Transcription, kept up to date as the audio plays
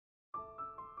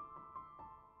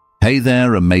Hey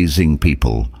there, amazing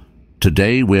people.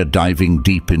 Today we're diving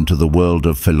deep into the world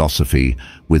of philosophy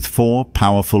with 4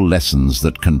 powerful lessons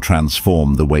that can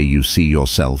transform the way you see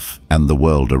yourself and the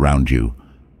world around you.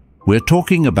 We're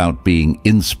talking about being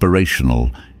inspirational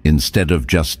instead of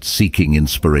just seeking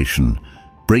inspiration,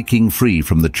 breaking free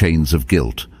from the chains of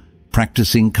guilt,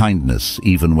 practicing kindness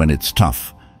even when it's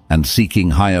tough, and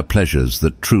seeking higher pleasures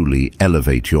that truly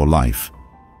elevate your life.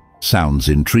 Sounds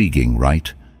intriguing,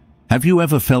 right? Have you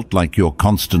ever felt like you're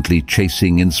constantly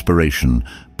chasing inspiration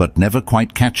but never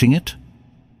quite catching it?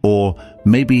 Or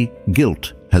maybe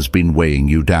guilt has been weighing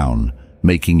you down,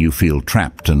 making you feel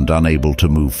trapped and unable to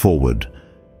move forward.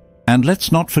 And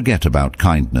let's not forget about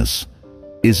kindness.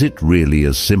 Is it really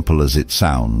as simple as it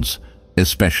sounds,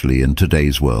 especially in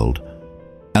today's world?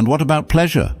 And what about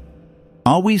pleasure?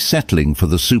 Are we settling for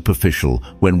the superficial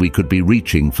when we could be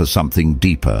reaching for something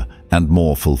deeper and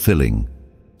more fulfilling?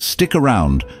 Stick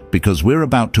around because we're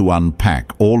about to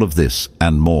unpack all of this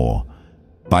and more.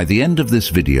 By the end of this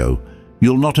video,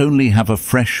 you'll not only have a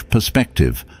fresh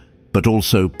perspective, but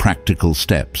also practical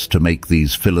steps to make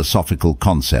these philosophical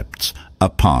concepts a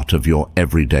part of your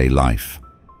everyday life.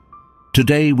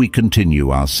 Today we continue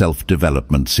our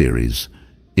self-development series.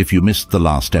 If you missed the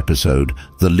last episode,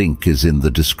 the link is in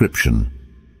the description.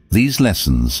 These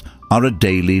lessons are a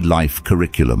daily life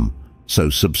curriculum, so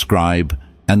subscribe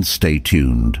and stay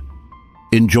tuned.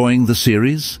 Enjoying the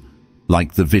series?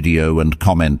 Like the video and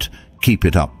comment, keep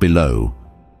it up below.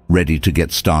 Ready to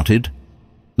get started?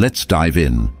 Let's dive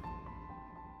in.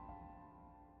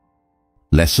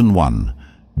 Lesson 1.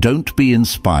 Don't be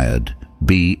inspired,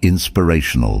 be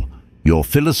inspirational. Your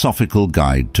philosophical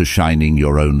guide to shining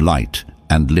your own light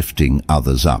and lifting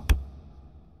others up.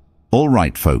 All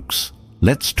right, folks,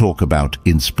 let's talk about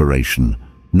inspiration.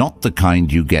 Not the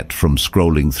kind you get from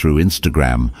scrolling through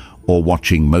Instagram or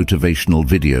watching motivational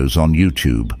videos on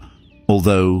YouTube,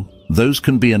 although those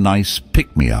can be a nice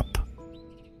pick-me-up.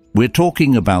 We're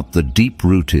talking about the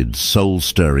deep-rooted,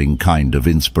 soul-stirring kind of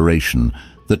inspiration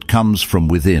that comes from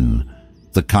within,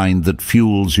 the kind that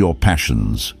fuels your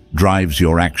passions, drives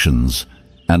your actions,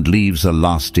 and leaves a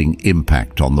lasting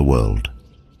impact on the world.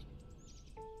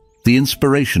 The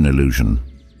inspiration illusion.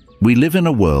 We live in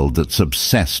a world that's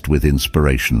obsessed with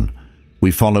inspiration.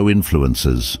 We follow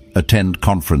influencers, attend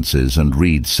conferences and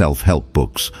read self-help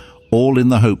books, all in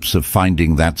the hopes of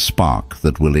finding that spark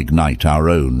that will ignite our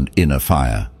own inner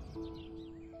fire.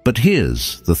 But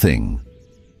here's the thing.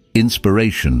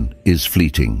 Inspiration is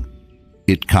fleeting.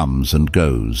 It comes and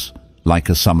goes, like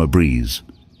a summer breeze.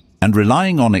 And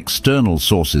relying on external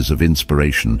sources of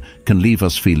inspiration can leave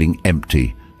us feeling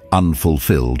empty,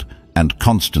 unfulfilled, and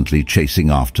constantly chasing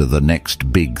after the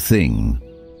next big thing.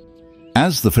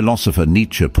 As the philosopher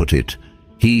Nietzsche put it,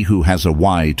 he who has a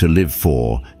why to live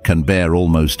for can bear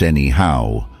almost any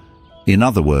how. In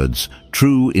other words,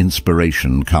 true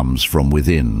inspiration comes from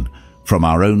within, from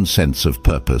our own sense of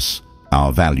purpose,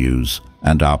 our values,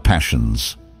 and our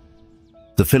passions.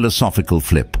 The philosophical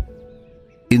flip.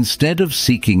 Instead of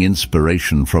seeking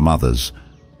inspiration from others,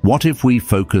 what if we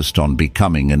focused on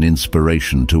becoming an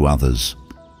inspiration to others?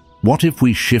 What if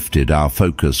we shifted our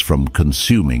focus from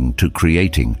consuming to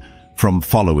creating, from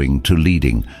following to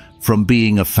leading, from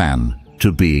being a fan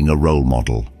to being a role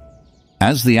model?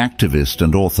 As the activist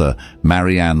and author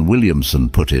Marianne Williamson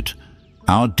put it,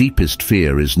 our deepest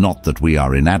fear is not that we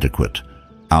are inadequate.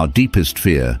 Our deepest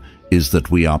fear is that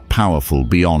we are powerful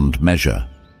beyond measure.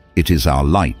 It is our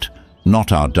light,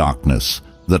 not our darkness,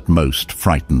 that most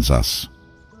frightens us.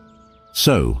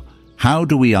 So, how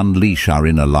do we unleash our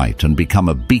inner light and become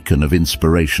a beacon of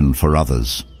inspiration for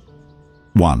others?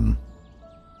 1.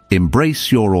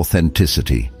 Embrace your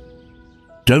authenticity.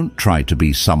 Don't try to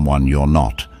be someone you're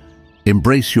not.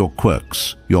 Embrace your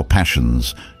quirks, your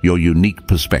passions, your unique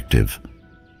perspective.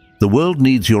 The world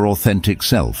needs your authentic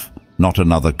self, not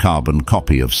another carbon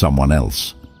copy of someone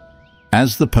else.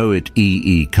 As the poet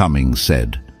E. Cummings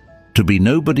said, "To be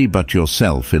nobody but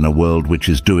yourself in a world which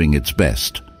is doing its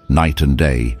best, night and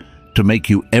day, to make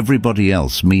you everybody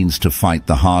else means to fight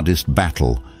the hardest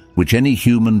battle which any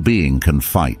human being can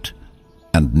fight,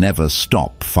 and never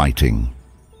stop fighting."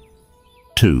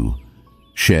 2.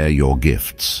 Share your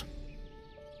gifts.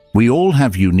 We all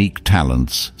have unique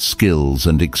talents, skills,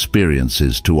 and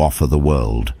experiences to offer the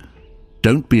world.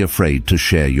 Don't be afraid to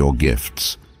share your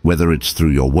gifts, whether it's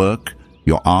through your work,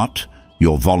 your art,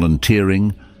 your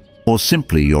volunteering, or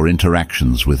simply your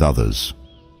interactions with others.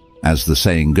 As the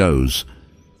saying goes,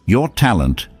 your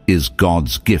talent is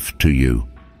God's gift to you.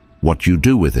 What you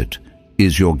do with it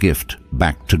is your gift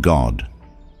back to God.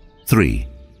 3.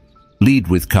 Lead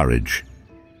with courage.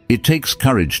 It takes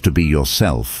courage to be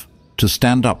yourself, to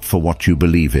stand up for what you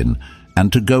believe in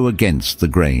and to go against the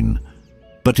grain.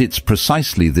 But it's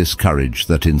precisely this courage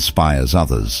that inspires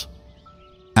others.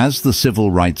 As the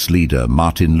civil rights leader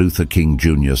Martin Luther King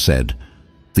Jr. said,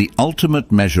 "The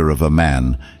ultimate measure of a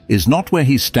man is not where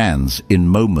he stands in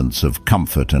moments of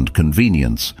comfort and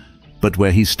convenience, but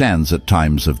where he stands at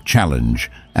times of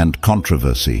challenge and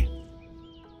controversy."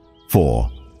 4.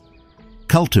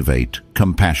 Cultivate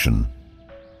compassion.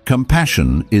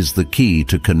 Compassion is the key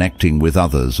to connecting with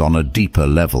others on a deeper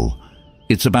level.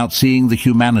 It's about seeing the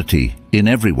humanity in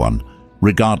everyone,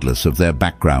 regardless of their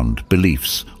background,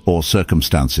 beliefs, or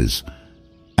circumstances.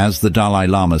 As the Dalai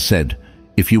Lama said,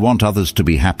 "If you want others to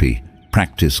be happy,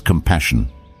 practice compassion.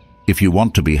 If you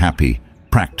want to be happy,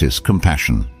 practice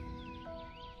compassion."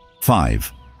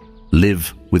 5.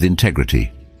 Live with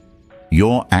integrity.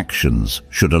 Your actions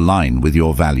should align with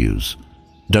your values.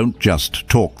 Don't just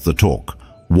talk the talk,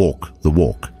 walk the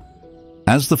walk.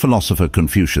 As the philosopher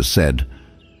Confucius said,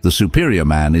 "The superior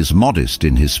man is modest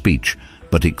in his speech,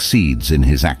 but exceeds in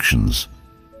his actions."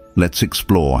 Let's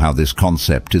explore how this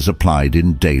concept is applied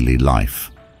in daily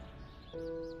life.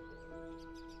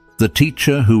 The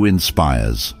teacher who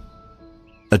inspires.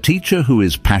 A teacher who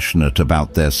is passionate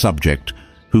about their subject,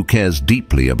 who cares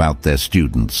deeply about their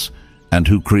students, and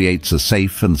who creates a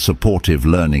safe and supportive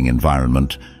learning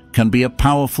environment can be a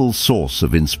powerful source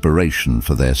of inspiration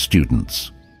for their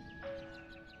students.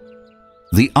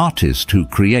 The artist who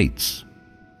creates.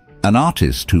 An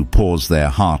artist who pours their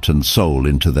heart and soul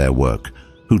into their work,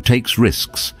 who takes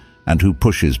risks, and who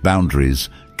pushes boundaries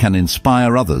can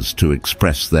inspire others to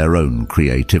express their own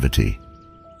creativity.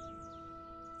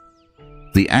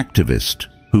 The activist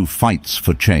who fights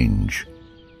for change.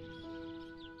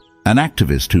 An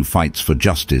activist who fights for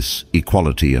justice,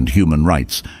 equality, and human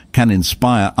rights can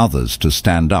inspire others to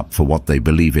stand up for what they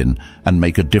believe in and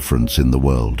make a difference in the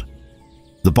world.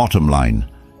 The bottom line: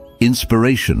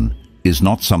 inspiration is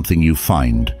not something you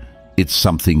find, it's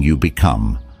something you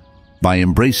become. By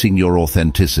embracing your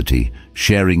authenticity,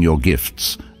 sharing your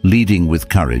gifts, leading with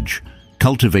courage,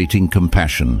 cultivating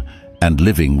compassion, and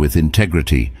living with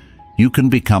integrity, you can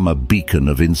become a beacon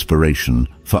of inspiration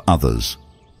for others.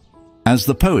 As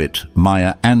the poet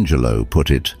Maya Angelou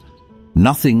put it,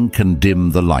 "Nothing can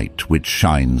dim the light which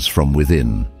shines from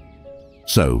within."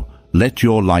 So, let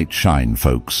your light shine,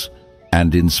 folks,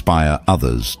 and inspire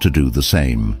others to do the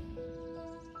same.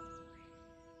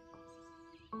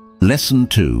 Lesson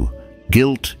 2.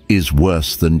 Guilt is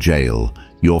worse than jail,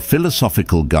 your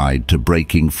philosophical guide to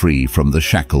breaking free from the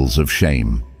shackles of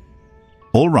shame.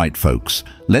 All right, folks,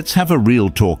 let's have a real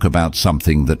talk about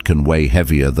something that can weigh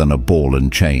heavier than a ball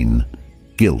and chain: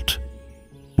 guilt.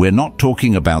 We're not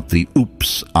talking about the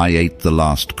 "oops, I ate the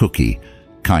last cookie"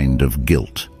 kind of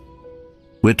guilt.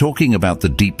 We're talking about the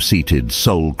deep-seated,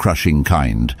 soul-crushing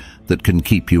kind that can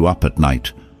keep you up at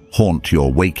night, haunt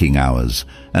your waking hours,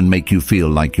 and make you feel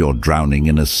like you're drowning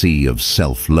in a sea of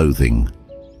self-loathing.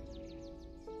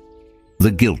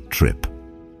 The guilt trip.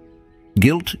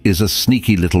 Guilt is a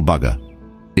sneaky little bugger.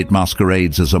 It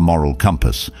masquerades as a moral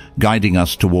compass, guiding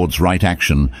us towards right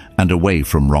action and away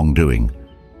from wrongdoing.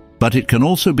 But it can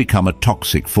also become a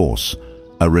toxic force,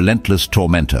 a relentless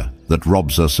tormentor that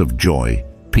robs us of joy,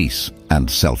 peace, and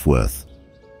self-worth.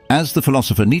 As the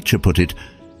philosopher Nietzsche put it,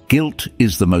 guilt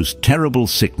is the most terrible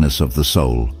sickness of the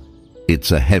soul.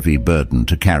 It's a heavy burden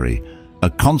to carry, a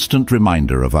constant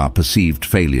reminder of our perceived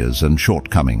failures and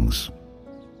shortcomings.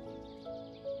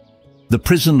 The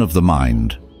prison of the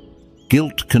mind.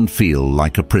 Guilt can feel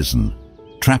like a prison,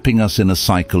 trapping us in a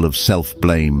cycle of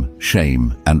self-blame,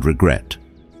 shame, and regret.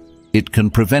 It can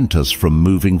prevent us from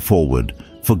moving forward,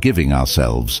 forgiving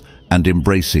ourselves, and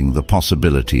embracing the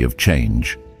possibility of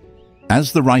change.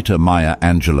 As the writer Maya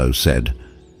Angelou said,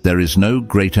 "There is no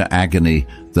greater agony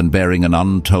than bearing an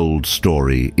untold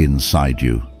story inside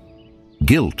you."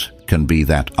 Guilt can be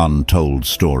that untold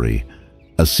story,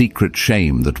 a secret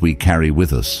shame that we carry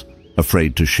with us,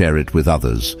 afraid to share it with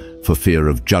others for fear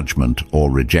of judgment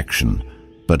or rejection.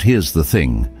 But here's the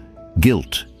thing: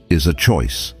 guilt is a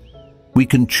choice. We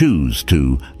can choose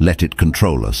to let it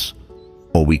control us,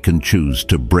 or we can choose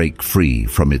to break free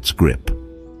from its grip.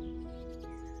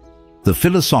 The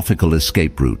philosophical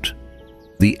escape route.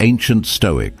 The ancient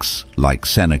Stoics, like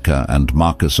Seneca and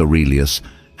Marcus Aurelius,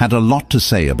 had a lot to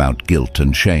say about guilt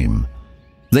and shame.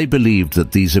 They believed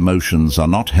that these emotions are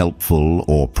not helpful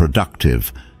or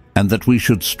productive, and that we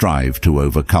should strive to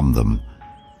overcome them.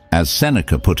 As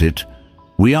Seneca put it,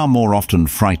 "We are more often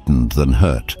frightened than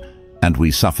hurt, and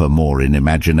we suffer more in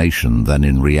imagination than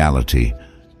in reality."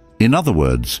 In other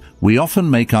words, we often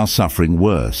make our suffering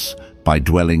worse by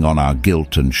dwelling on our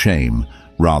guilt and shame,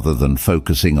 rather than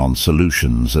focusing on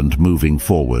solutions and moving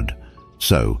forward.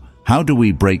 So, how do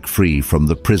we break free from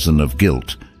the prison of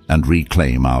guilt and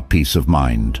reclaim our peace of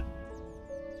mind?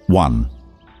 1.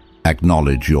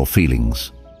 Acknowledge your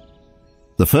feelings.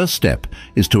 The first step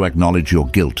is to acknowledge your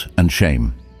guilt and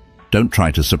shame. Don't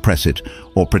try to suppress it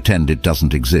or pretend it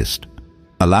doesn't exist.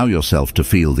 Allow yourself to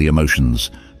feel the emotions,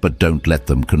 but don't let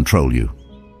them control you.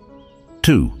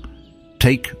 2.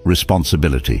 Take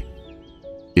responsibility.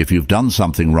 If you've done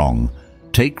something wrong,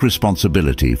 take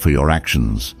responsibility for your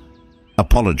actions.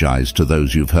 Apologize to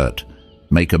those you've hurt,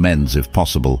 make amends if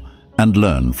possible, and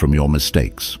learn from your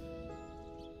mistakes.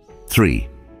 3.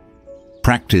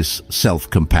 Practice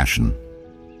self-compassion.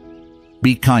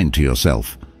 Be kind to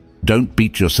yourself. Don't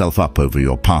beat yourself up over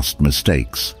your past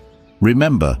mistakes.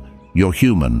 Remember, you're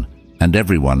human, and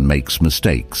everyone makes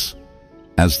mistakes.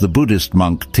 As the Buddhist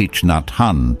monk Thich Nhat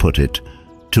Hanh put it,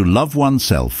 to love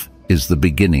oneself is the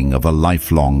beginning of a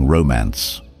lifelong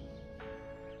romance.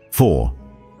 4.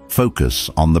 Focus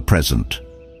on the present.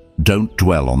 Don't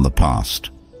dwell on the past.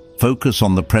 Focus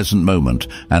on the present moment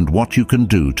and what you can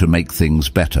do to make things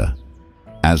better.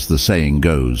 As the saying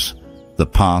goes, the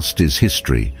past is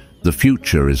history, the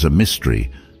future is a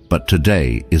mystery, but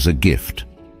today is a gift.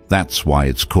 That's why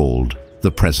it's called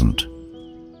the present.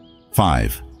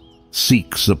 5.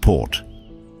 Seek support.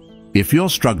 If you're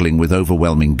struggling with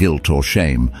overwhelming guilt or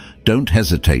shame, don't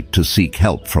hesitate to seek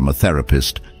help from a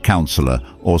therapist, counselor,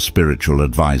 or spiritual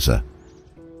advisor.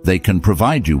 They can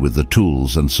provide you with the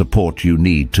tools and support you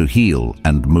need to heal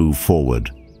and move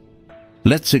forward.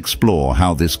 Let's explore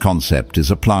how this concept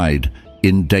is applied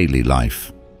in daily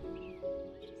life.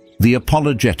 The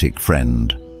apologetic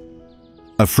friend.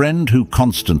 A friend who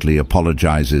constantly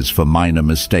apologizes for minor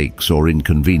mistakes or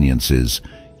inconveniences,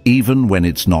 even when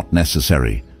it's not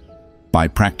necessary. By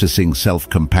practicing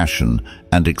self-compassion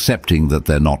and accepting that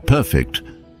they're not perfect,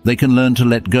 they can learn to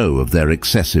let go of their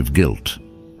excessive guilt.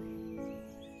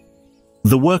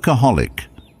 The workaholic.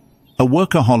 A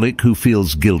workaholic who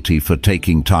feels guilty for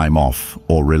taking time off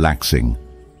or relaxing.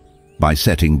 By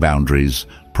setting boundaries,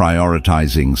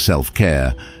 prioritizing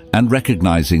self-care, and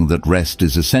recognizing that rest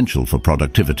is essential for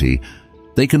productivity,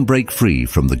 they can break free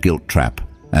from the guilt trap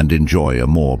and enjoy a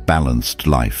more balanced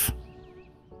life.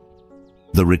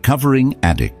 The recovering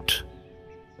addict.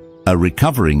 A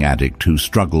recovering addict who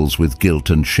struggles with guilt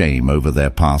and shame over their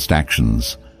past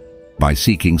actions. By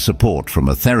seeking support from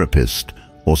a therapist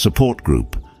or support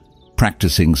group,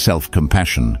 practicing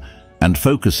self-compassion, and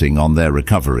focusing on their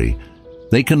recovery,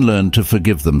 they can learn to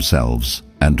forgive themselves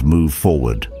and move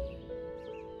forward.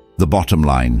 The bottom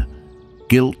line: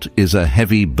 guilt is a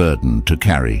heavy burden to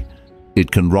carry. It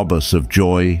can rob us of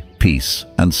joy, peace,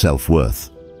 and self-worth.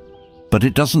 But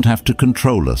it doesn't have to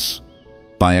control us.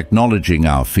 By acknowledging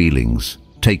our feelings,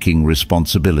 taking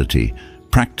responsibility,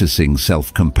 practicing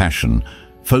self-compassion,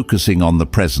 focusing on the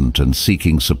present and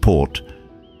seeking support,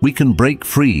 we can break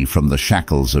free from the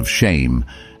shackles of shame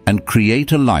and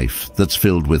create a life that's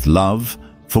filled with love,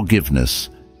 forgiveness,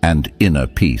 and inner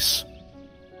peace.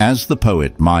 As the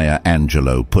poet Maya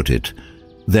Angelou put it,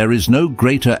 there is no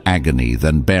greater agony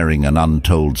than bearing an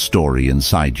untold story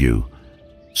inside you.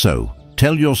 So,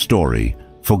 tell your story,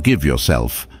 forgive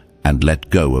yourself, and let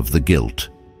go of the guilt.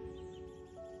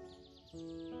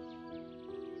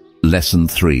 Lesson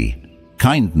 3.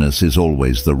 Kindness is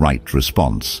always the right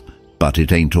response, but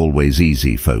it ain't always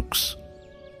easy, folks.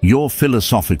 Your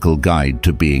philosophical guide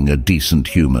to being a decent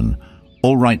human.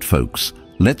 All right, folks,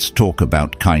 let's talk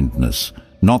about kindness.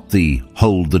 Not the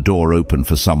hold the door open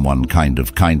for someone kind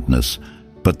of kindness,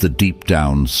 but the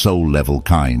deep-down, soul-level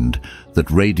kind that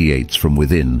radiates from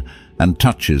within and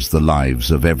touches the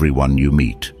lives of everyone you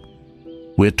meet.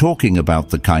 We're talking about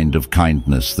the kind of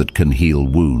kindness that can heal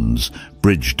wounds,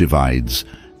 bridge divides,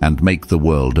 and make the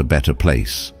world a better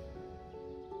place.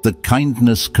 The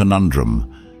kindness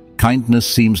conundrum. Kindness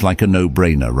seems like a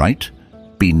no-brainer, right?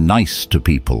 Be nice to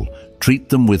people, treat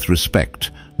them with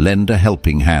respect, lend a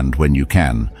helping hand when you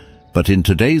can. But in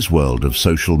today's world of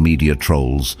social media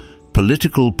trolls,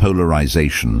 political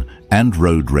polarization, and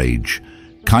road rage,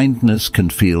 kindness can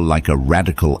feel like a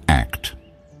radical act.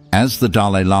 As the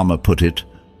Dalai Lama put it,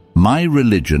 "My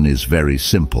religion is very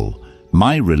simple.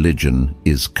 My religion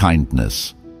is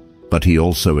kindness." But he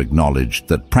also acknowledged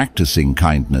that practicing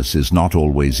kindness is not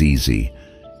always easy.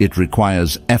 It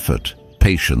requires effort,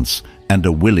 patience, and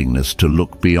a willingness to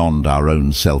look beyond our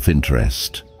own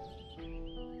self-interest.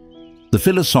 The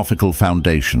philosophical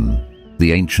foundation.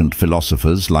 The ancient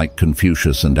philosophers like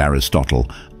Confucius and Aristotle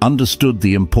understood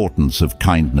the importance of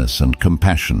kindness and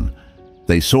compassion.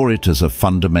 They saw it as a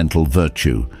fundamental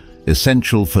virtue,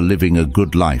 essential for living a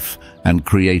good life and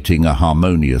creating a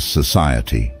harmonious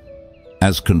society.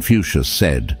 As Confucius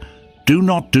said, "Do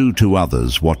not do to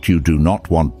others what you do not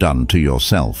want done to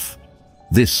yourself."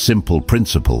 This simple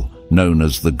principle, known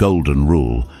as the Golden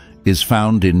Rule, is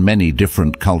found in many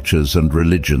different cultures and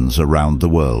religions around the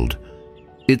world.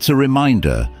 It's a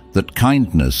reminder that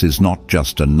kindness is not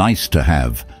just a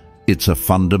nice-to-have, it's a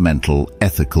fundamental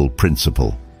ethical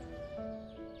principle.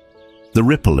 The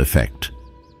ripple effect.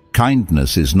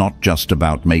 Kindness is not just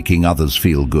about making others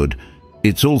feel good,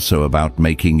 it's also about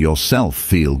making yourself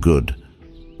feel good.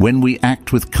 When we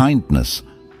act with kindness,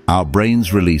 our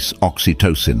brains release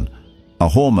oxytocin, a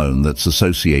hormone that's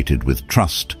associated with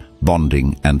trust,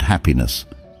 bonding, and happiness.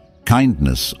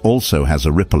 Kindness also has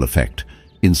a ripple effect,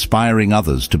 inspiring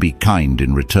others to be kind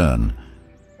in return.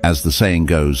 As the saying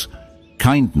goes,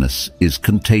 kindness is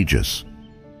contagious.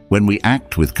 When we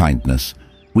act with kindness,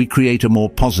 we create a more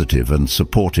positive and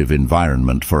supportive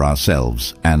environment for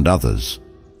ourselves and others.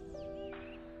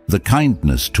 The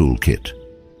Kindness Toolkit.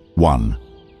 1.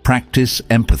 Practice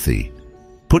empathy.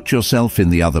 Put yourself in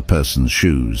the other person's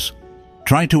shoes.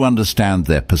 Try to understand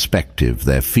their perspective,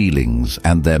 their feelings,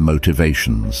 and their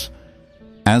motivations.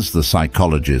 As the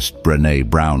psychologist Brené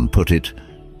Brown put it,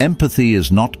 empathy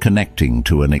is not connecting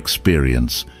to an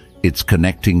experience, it's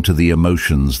connecting to the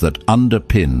emotions that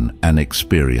underpin an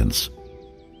experience.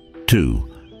 2.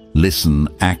 Listen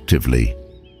actively.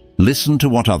 Listen to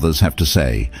what others have to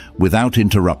say, without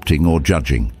interrupting or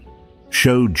judging.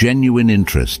 Show genuine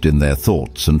interest in their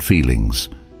thoughts and feelings.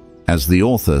 As the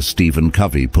author Stephen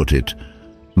Covey put it,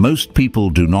 most people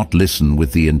do not listen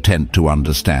with the intent to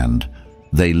understand,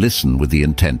 they listen with the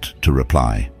intent to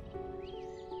reply.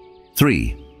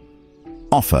 3.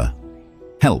 Offer.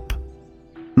 Help.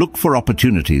 Look for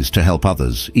opportunities to help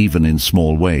others, even in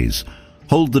small ways.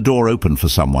 Hold the door open for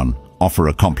someone, offer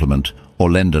a compliment, or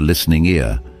lend a listening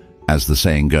ear. As the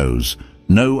saying goes,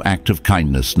 no act of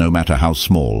kindness, no matter how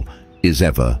small, is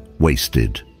ever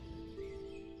wasted.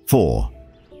 4.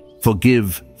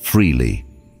 Forgive freely.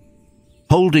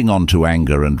 Holding on to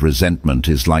anger and resentment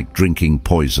is like drinking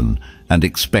poison and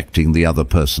expecting the other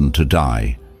person to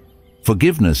die.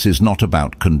 Forgiveness is not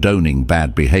about condoning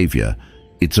bad behavior,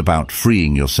 it's about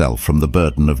freeing yourself from the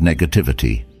burden of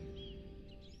negativity.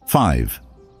 5.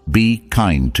 Be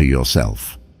kind to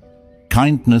yourself.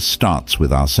 Kindness starts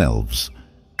with ourselves.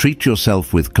 Treat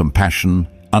yourself with compassion,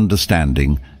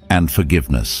 understanding, and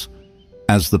forgiveness.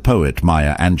 As the poet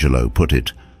Maya Angelou put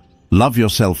it, love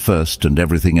yourself first and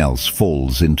everything else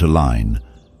falls into line.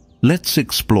 Let's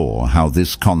explore how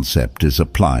this concept is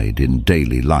applied in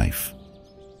daily life.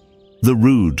 The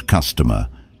rude customer.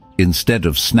 Instead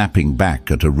of snapping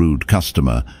back at a rude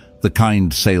customer, the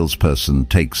kind salesperson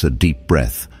takes a deep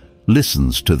breath,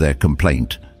 listens to their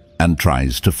complaint, and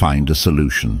tries to find a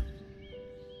solution.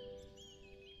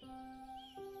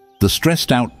 The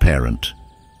stressed-out parent.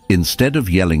 Instead of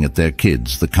yelling at their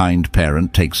kids, the kind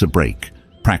parent takes a break,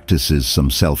 practices some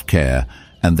self-care,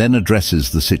 and then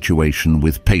addresses the situation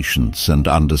with patience and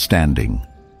understanding.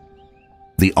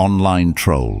 The online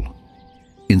troll.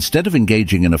 Instead of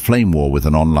engaging in a flame war with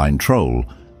an online troll,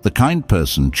 the kind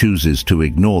person chooses to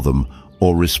ignore them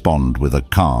or respond with a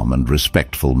calm and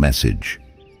respectful message.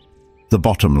 The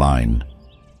bottom line.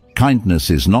 Kindness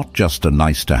is not just a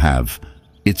nice-to-have,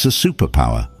 it's a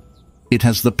superpower. It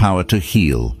has the power to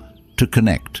heal, to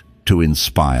connect, to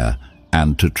inspire,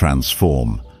 and to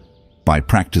transform. By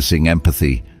practicing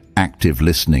empathy, active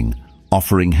listening,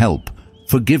 offering help,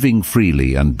 forgiving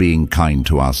freely, and being kind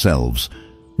to ourselves,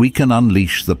 we can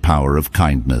unleash the power of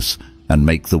kindness and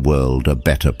make the world a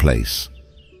better place.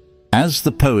 As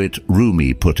the poet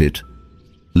Rumi put it,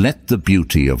 let the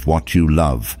beauty of what you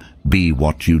love be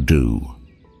what you do.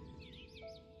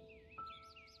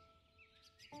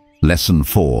 Lesson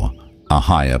 4. A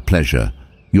higher pleasure.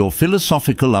 Your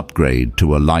philosophical upgrade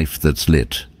to a life that's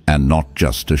lit and not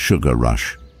just a sugar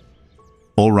rush.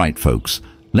 All right, folks,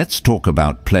 let's talk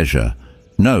about pleasure.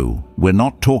 No, we're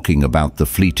not talking about the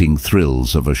fleeting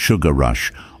thrills of a sugar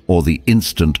rush or the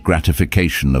instant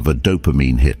gratification of a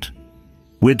dopamine hit.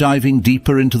 We're diving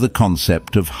deeper into the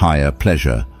concept of higher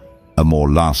pleasure, a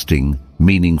more lasting,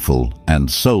 meaningful,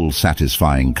 and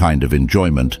soul-satisfying kind of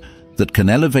enjoyment that can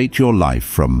elevate your life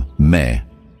from meh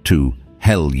to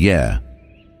hell yeah.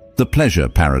 The pleasure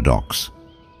paradox.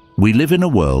 We live in a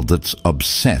world that's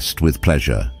obsessed with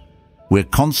pleasure. We're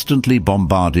constantly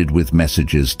bombarded with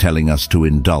messages telling us to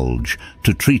indulge,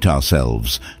 to treat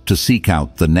ourselves, to seek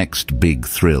out the next big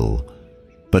thrill.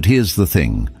 But here's the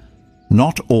thing.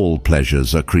 Not all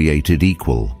pleasures are created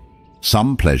equal.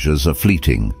 Some pleasures are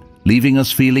fleeting, leaving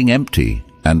us feeling empty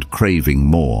and craving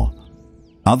more.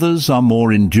 Others are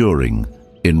more enduring,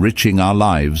 enriching our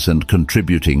lives and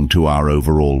contributing to our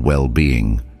overall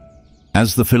well-being.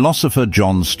 As the philosopher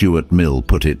John Stuart Mill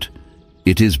put it,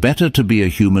 "It is better to be a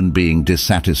human being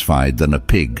dissatisfied than a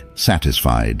pig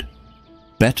satisfied.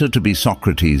 Better to be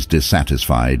Socrates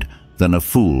dissatisfied than a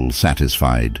fool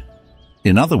satisfied."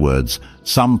 In other words,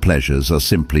 some pleasures are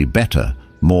simply better,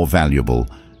 more valuable,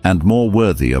 and more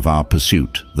worthy of our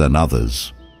pursuit than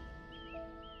others.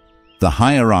 The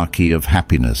hierarchy of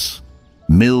happiness.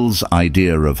 Mill's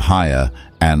idea of higher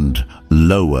and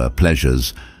lower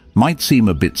pleasures might seem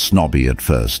a bit snobby at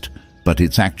first, but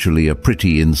it's actually a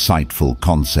pretty insightful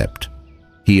concept.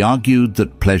 He argued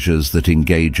that pleasures that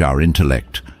engage our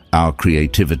intellect, our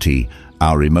creativity,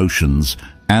 our emotions,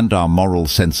 and our moral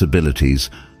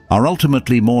sensibilities are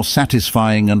ultimately more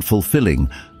satisfying and fulfilling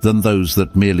than those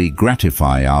that merely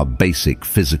gratify our basic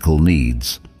physical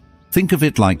needs. Think of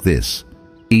it like this: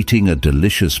 eating a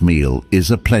delicious meal is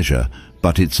a pleasure,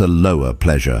 but it's a lower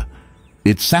pleasure.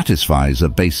 It satisfies a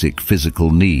basic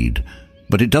physical need,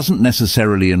 but it doesn't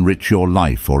necessarily enrich your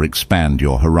life or expand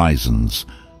your horizons.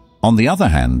 On the other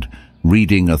hand,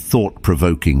 reading a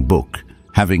thought-provoking book,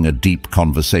 having a deep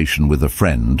conversation with a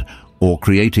friend, or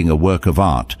creating a work of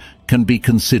art can be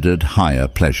considered higher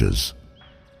pleasures.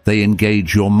 They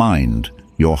engage your mind,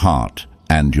 your heart,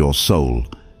 and your soul,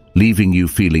 leaving you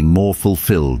feeling more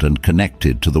fulfilled and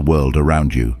connected to the world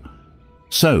around you.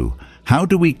 So, how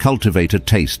do we cultivate a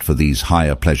taste for these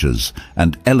higher pleasures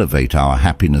and elevate our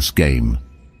happiness game?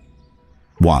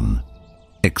 1.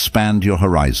 Expand your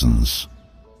horizons.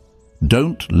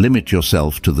 Don't limit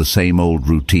yourself to the same old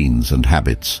routines and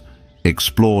habits.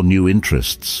 Explore new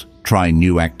interests, try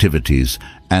new activities,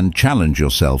 and challenge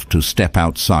yourself to step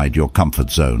outside your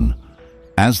comfort zone.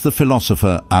 As the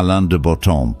philosopher Alain de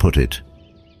Botton put it,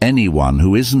 anyone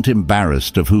who isn't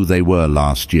embarrassed of who they were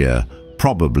last year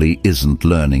probably isn't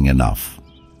learning enough.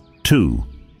 2.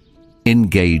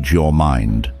 Engage your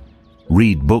mind.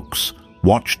 Read books,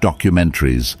 watch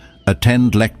documentaries,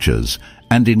 attend lectures,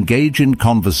 and engage in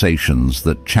conversations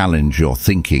that challenge your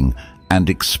thinking and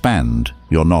expand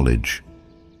your knowledge.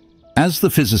 As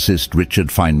the physicist Richard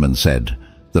Feynman said,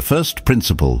 the first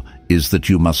principle is that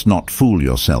you must not fool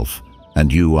yourself,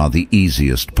 and you are the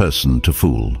easiest person to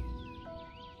fool.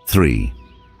 3.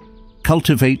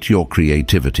 Cultivate your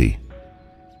creativity.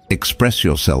 Express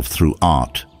yourself through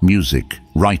art, music,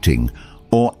 writing,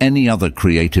 or any other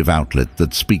creative outlet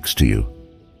that speaks to you.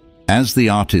 As the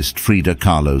artist Frida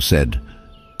Kahlo said,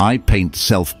 "I paint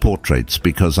self-portraits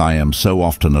because I am so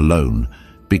often alone,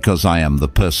 because I am the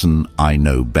person I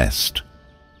know best."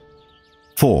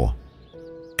 4.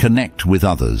 Connect with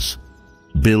others.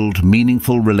 Build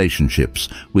meaningful relationships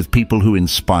with people who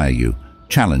inspire you,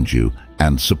 challenge you,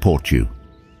 and support you.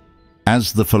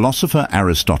 As the philosopher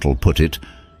Aristotle put it,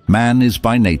 man is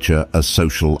by nature a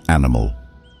social animal.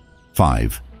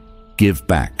 5. Give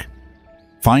back.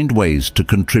 Find ways to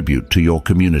contribute to your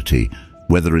community,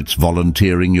 whether it's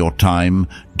volunteering your time,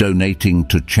 donating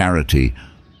to charity,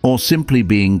 or simply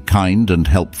being kind and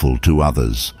helpful to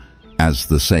others. As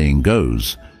the saying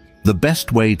goes, the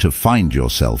best way to find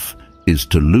yourself is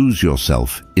to lose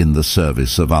yourself in the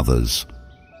service of others.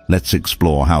 Let's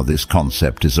explore how this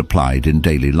concept is applied in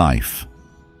daily life.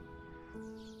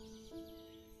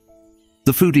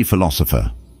 The foodie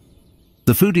philosopher.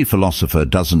 The foodie philosopher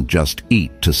doesn't just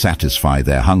eat to satisfy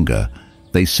their hunger.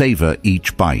 They savor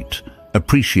each bite,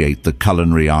 appreciate the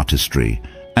culinary artistry,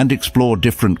 and explore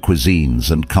different cuisines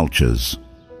and cultures.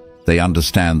 They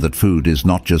understand that food is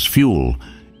not just fuel,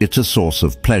 it's a source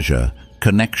of pleasure,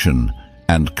 connection,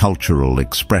 and cultural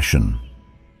expression.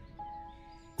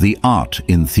 The art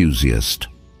enthusiast.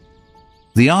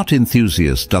 The art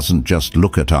enthusiast doesn't just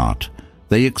look at art,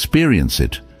 they experience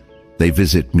it. They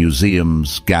visit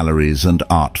museums, galleries, and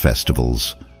art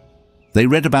festivals. They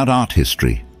read about art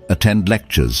history, attend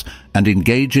lectures, and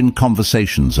engage in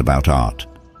conversations about art.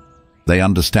 They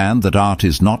understand that art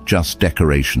is not just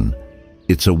decoration,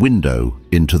 it's a window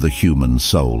into the human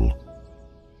soul.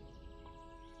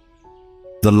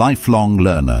 The lifelong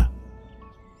learner.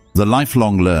 The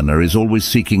lifelong learner is always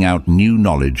seeking out new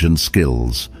knowledge and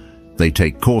skills. They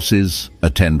take courses,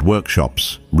 attend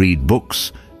workshops, read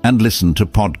books, and listen to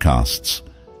podcasts.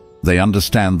 They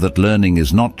understand that learning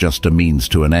is not just a means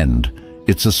to an end,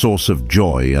 it's a source of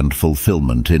joy and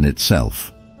fulfillment in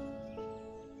itself.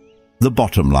 The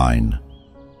bottom line.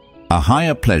 A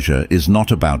higher pleasure is not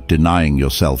about denying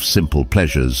yourself simple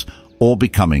pleasures or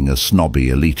becoming a snobby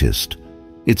elitist.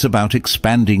 It's about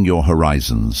expanding your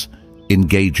horizons,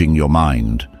 engaging your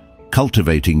mind,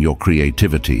 cultivating your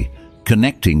creativity,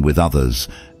 connecting with others,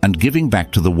 and giving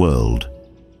back to the world.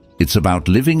 It's about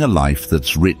living a life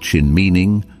that's rich in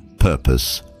meaning,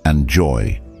 purpose, and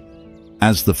joy.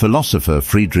 As the philosopher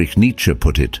Friedrich Nietzsche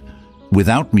put it,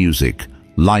 without music,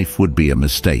 life would be a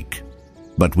mistake.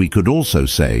 But we could also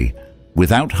say,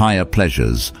 without higher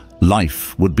pleasures,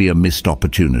 life would be a missed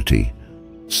opportunity.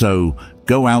 So,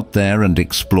 go out there and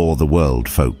explore the world,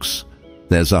 folks.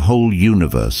 There's a whole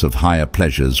universe of higher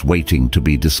pleasures waiting to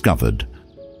be discovered.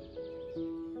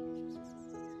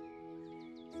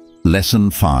 Lesson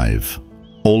 5.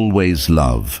 Always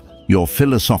Love, your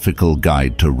philosophical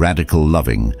guide to radical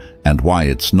loving and why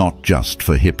it's not just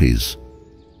for hippies.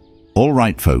 All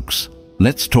right, folks,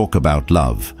 let's talk about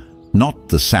love. Not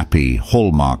the sappy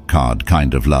Hallmark card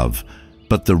kind of love,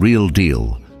 but the real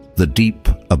deal, the deep,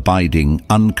 abiding,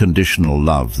 unconditional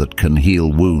love that can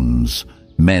heal wounds,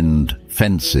 mend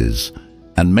fences,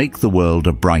 and make the world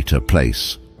a brighter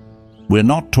place. We're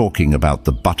not talking about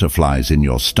the butterflies in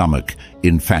your stomach,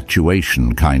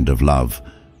 infatuation kind of love,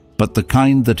 but the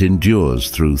kind that endures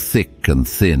through thick and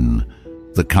thin,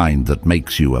 the kind that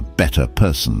makes you a better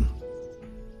person.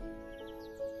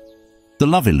 The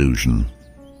love illusion.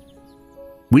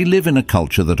 We live in a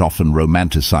culture that often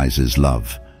romanticizes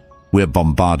love. We're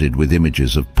bombarded with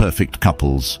images of perfect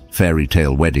couples, fairy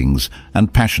tale weddings,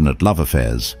 and passionate love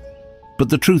affairs. But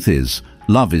the truth is,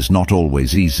 love is not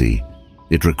always easy.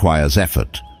 It requires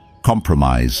effort,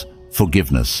 compromise,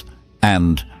 forgiveness,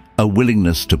 and a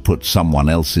willingness to put someone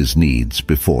else's needs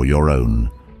before your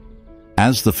own.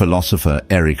 As the philosopher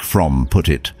Erich Fromm put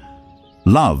it,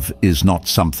 love is not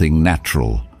something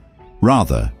natural.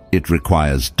 Rather, it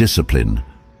requires discipline,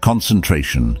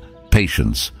 concentration,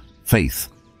 patience, faith,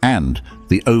 and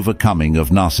the overcoming of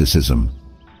narcissism.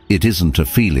 It isn't a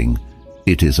feeling,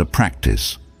 it is a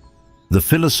practice. The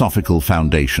philosophical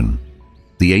foundation.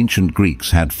 The ancient Greeks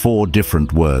had 4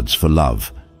 different words for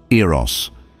love: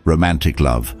 eros, romantic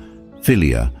love;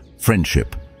 philia,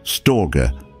 friendship;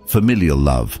 storge, familial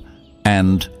love;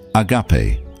 and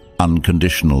agape,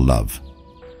 unconditional love.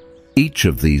 Each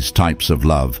of these types of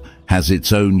love has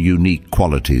its own unique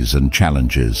qualities and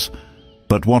challenges.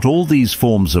 But what all these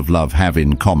forms of love have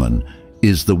in common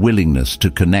is the willingness to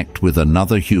connect with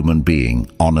another human being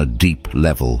on a deep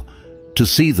level, to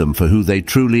see them for who they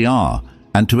truly are,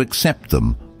 and to accept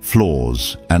them,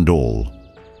 flaws and all.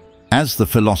 As the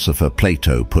philosopher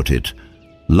Plato put it,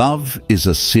 love is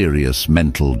a serious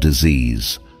mental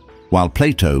disease. While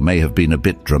Plato may have been a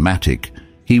bit dramatic,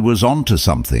 he was onto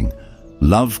something.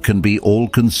 Love can be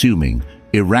all-consuming,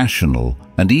 irrational,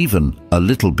 and even a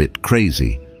little bit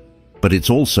crazy. But it's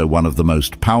also one of the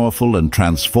most powerful and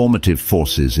transformative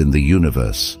forces in the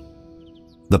universe.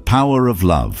 The power of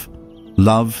love.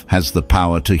 Love has the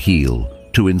power to heal,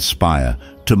 to inspire,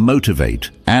 to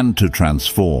motivate, and to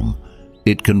transform.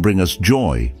 It can bring us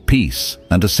joy, peace,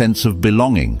 and a sense of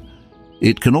belonging.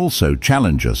 It can also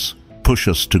challenge us, push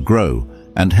us to grow,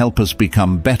 and help us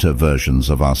become better versions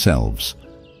of ourselves.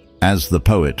 As the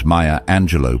poet Maya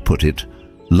Angelou put it,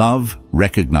 love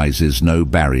recognizes no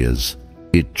barriers.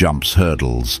 It jumps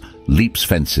hurdles, leaps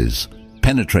fences,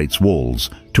 penetrates walls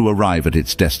to arrive at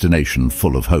its destination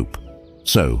full of hope.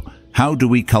 So, how do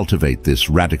we cultivate this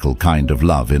radical kind of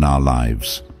love in our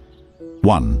lives?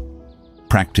 1.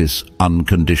 Practice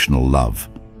unconditional love.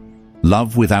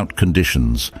 Love without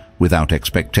conditions, without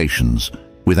expectations,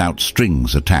 without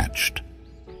strings attached.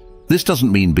 This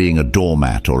doesn't mean being a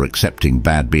doormat or accepting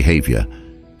bad behavior.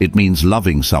 It means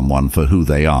loving someone for who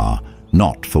they are,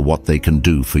 not for what they can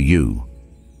do for you.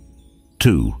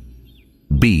 2.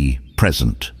 Be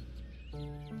present.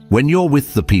 When you're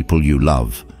with the people you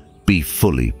love, be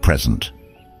fully present.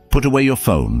 Put away your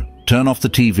phone, turn off the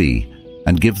TV,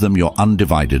 and give them your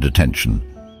undivided attention.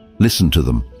 Listen to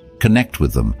them, connect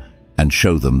with them, and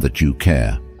show them that you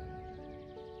care.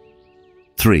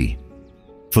 3.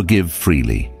 Forgive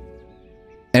freely.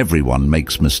 Everyone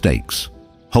makes mistakes.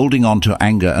 Holding on to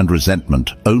anger and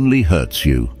resentment only hurts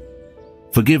you.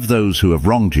 Forgive those who have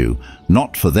wronged you,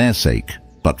 not for their sake,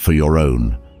 but for your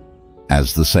own.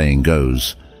 As the saying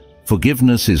goes,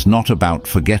 forgiveness is not about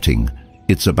forgetting,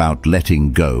 it's about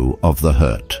letting go of the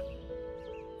hurt.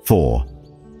 4.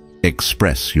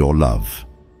 Express your love.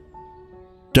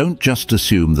 Don't just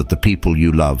assume that the people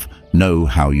you love know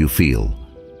how you feel.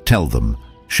 Tell them,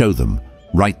 show them,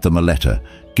 write them a letter,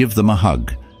 give them a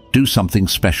hug, do something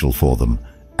special for them.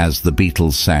 As the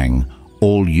Beatles sang,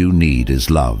 all you need is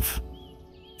love.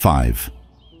 5.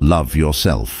 Love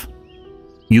yourself.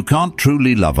 You can't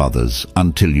truly love others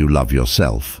until you love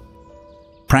yourself.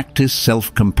 Practice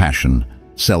self-compassion,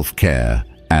 self-care,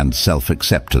 and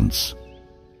self-acceptance.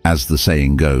 As the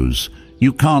saying goes,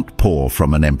 you can't pour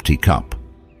from an empty cup.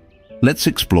 Let's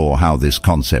explore how this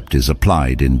concept is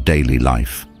applied in daily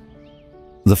life.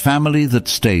 The family that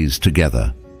stays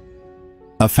together.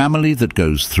 A family that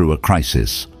goes through a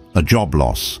crisis, a job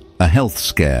loss, a health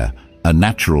scare, a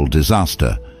natural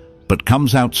disaster, but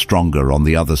comes out stronger on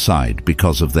the other side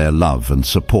because of their love and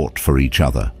support for each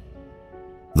other.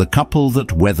 The couple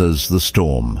that weathers the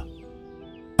storm.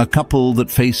 A couple that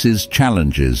faces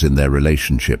challenges in their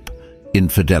relationship,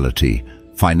 infidelity,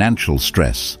 financial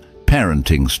stress,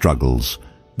 parenting struggles,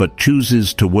 but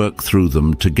chooses to work through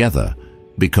them together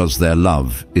because their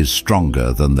love is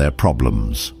stronger than their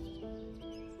problems.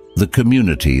 The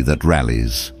community that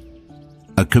rallies.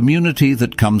 A community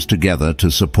that comes together to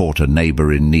support a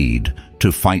neighbor in need,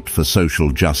 to fight for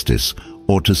social justice,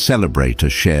 or to celebrate a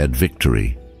shared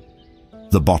victory.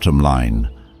 The bottom line: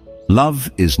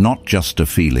 love is not just a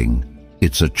feeling,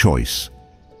 it's a choice.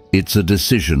 It's a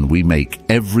decision we make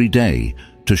every day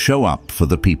to show up for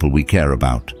the people we care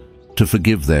about, to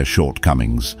forgive their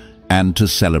shortcomings, and to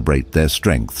celebrate their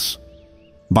strengths.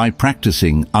 By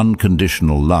practicing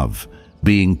unconditional love,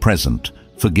 being present,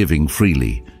 forgiving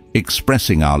freely,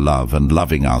 expressing our love and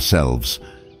loving ourselves,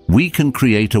 we can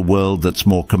create a world that's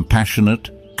more compassionate,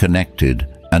 connected,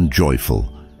 and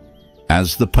joyful.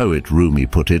 As the poet Rumi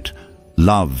put it,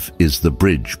 love is the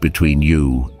bridge between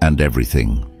you and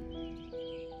everything.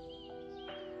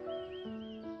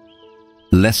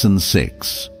 Lesson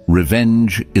 6.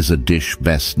 Revenge is a dish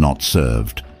best not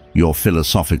served. Your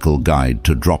philosophical guide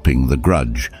to dropping the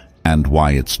grudge and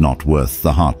why it's not worth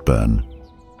the heartburn.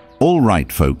 All right,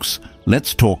 folks,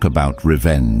 let's talk about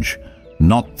revenge.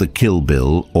 Not the Kill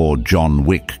Bill or John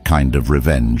Wick kind of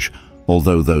revenge,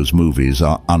 although those movies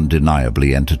are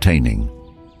undeniably entertaining.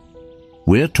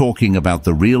 We're talking about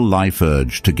the real-life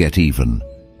urge to get even,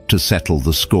 to settle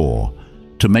the score,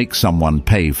 to make someone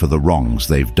pay for the wrongs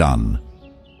they've done.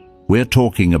 We're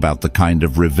talking about the kind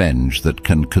of revenge that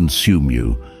can consume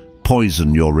you,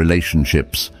 poison your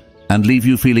relationships, and leave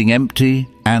you feeling empty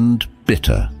and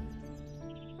bitter.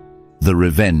 The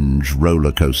revenge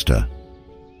roller coaster.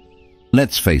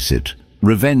 Let's face it,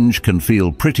 revenge can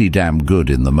feel pretty damn good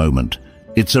in the moment.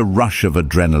 It's a rush of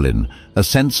adrenaline, a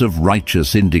sense of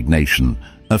righteous indignation,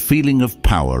 a feeling of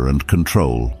power and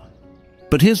control.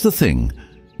 But here's the thing,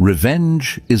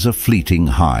 revenge is a fleeting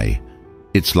high.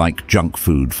 It's like junk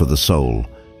food for the soul.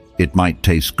 It might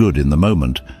taste good in the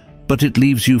moment, but it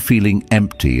leaves you feeling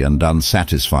empty and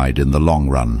unsatisfied in the long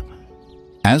run.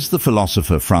 As the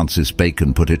philosopher Francis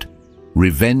Bacon put it,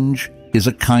 revenge is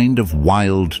a kind of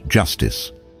wild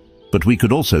justice. But we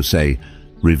could also say,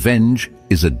 revenge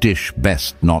is a dish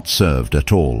best not served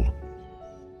at all.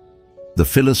 The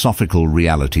philosophical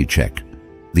reality check.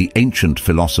 The ancient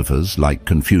philosophers like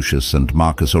Confucius and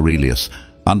Marcus Aurelius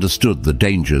understood the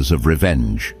dangers of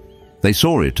revenge. They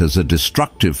saw it as a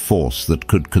destructive force that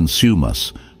could consume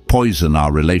us, poison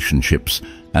our relationships,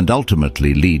 and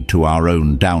ultimately lead to our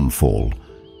own downfall.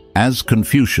 As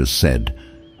Confucius said,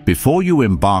 "Before you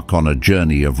embark on a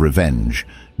journey of revenge,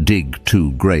 dig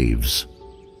 2 graves."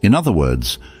 In other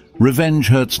words, revenge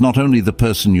hurts not only the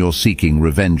person you're seeking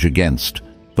revenge against,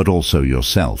 but also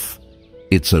yourself.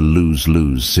 It's a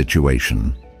lose-lose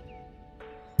situation.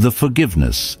 The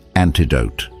forgiveness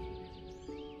antidote.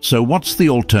 So what's the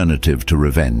alternative to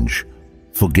revenge?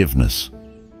 Forgiveness.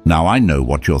 Now I know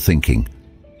what you're thinking.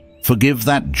 Forgive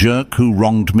that jerk who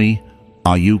wronged me?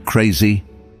 Are you crazy?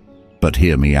 But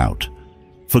hear me out.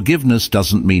 Forgiveness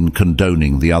doesn't mean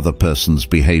condoning the other person's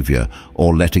behavior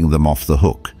or letting them off the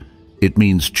hook. It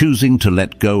means choosing to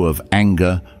let go of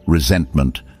anger,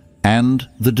 resentment, and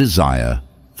the desire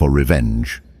for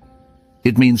revenge.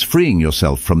 It means freeing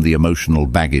yourself from the emotional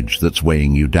baggage that's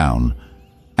weighing you down.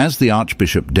 As the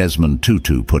Archbishop Desmond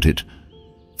Tutu put it,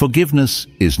 forgiveness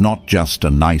is not just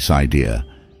a nice idea,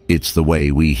 it's the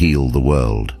way we heal the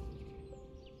world.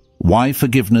 Why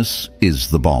forgiveness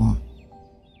is the bomb.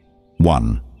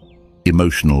 1.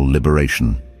 Emotional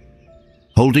liberation.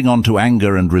 Holding on to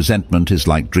anger and resentment is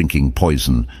like drinking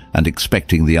poison and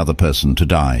expecting the other person to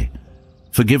die.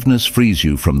 Forgiveness frees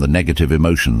you from the negative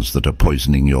emotions that are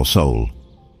poisoning your soul.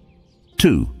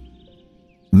 2.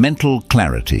 Mental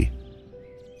clarity.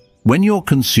 When you're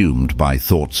consumed by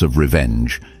thoughts of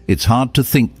revenge, it's hard to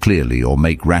think clearly or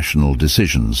make rational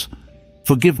decisions.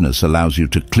 Forgiveness allows you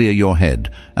to clear your head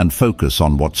and focus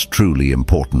on what's truly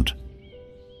important.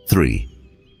 3.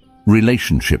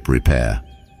 Relationship repair.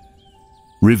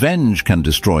 Revenge can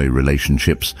destroy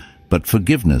relationships, but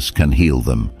forgiveness can heal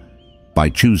them. By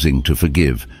choosing to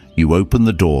forgive, you open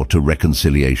the door to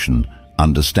reconciliation,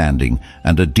 understanding,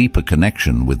 and a deeper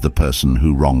connection with the person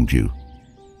who wronged you.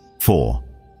 4.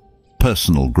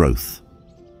 Personal growth.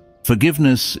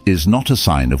 Forgiveness is not a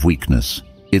sign of weakness,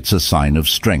 it's a sign of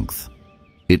strength.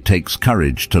 It takes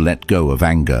courage to let go of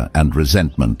anger and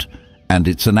resentment, and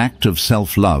it's an act of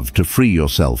self-love to free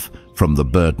yourself from the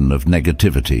burden of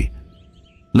negativity.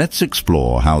 Let's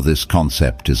explore how this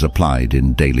concept is applied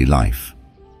in daily life.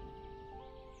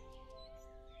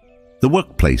 The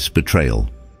workplace betrayal.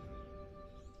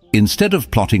 Instead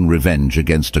of plotting revenge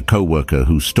against a coworker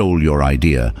who stole your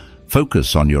idea,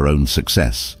 focus on your own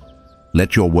success.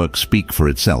 Let your work speak for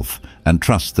itself and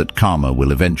trust that karma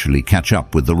will eventually catch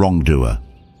up with the wrongdoer.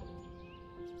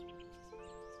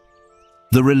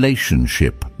 The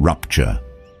relationship rupture.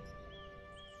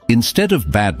 Instead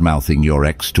of bad-mouthing your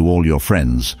ex to all your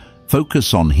friends,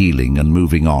 focus on healing and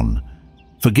moving on.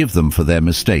 Forgive them for their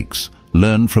mistakes,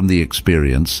 learn from the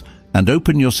experience, and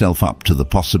open yourself up to the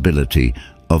possibility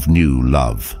of new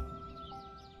love.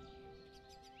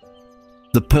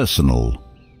 The personal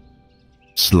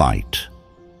slight.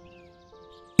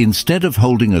 Instead of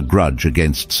holding a grudge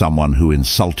against someone who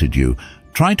insulted you,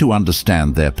 try to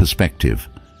understand their perspective.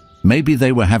 Maybe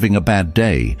they were having a bad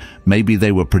day, maybe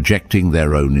they were projecting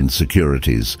their own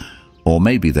insecurities, or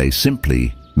maybe they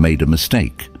simply made a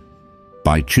mistake.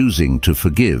 By choosing to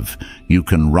forgive, you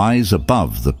can rise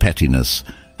above the pettiness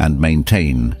and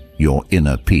maintain your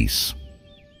inner peace.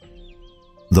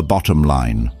 The bottom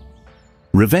line.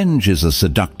 Revenge is a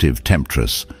seductive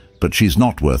temptress, but she's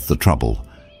not worth the trouble.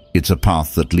 It's a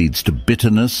path that leads to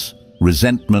bitterness,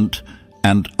 resentment,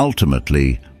 and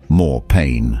ultimately more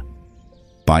pain.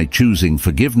 By choosing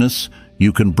forgiveness,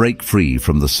 you can break free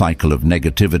from the cycle of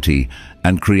negativity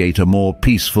and create a more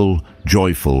peaceful,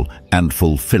 joyful, and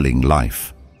fulfilling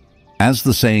life. As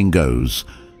the saying goes,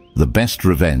 the best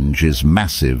revenge is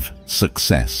massive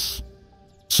success.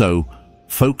 So,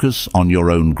 focus on your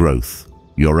own growth,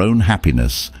 your own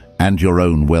happiness, and your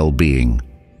own well-being.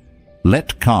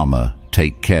 Let karma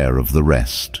take care of the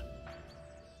rest.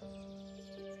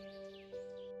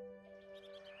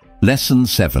 Lesson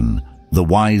 7. The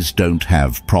wise don't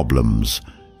have problems.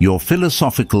 Your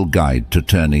philosophical guide to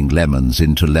turning lemons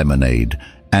into lemonade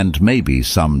and maybe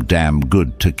some damn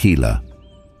good tequila.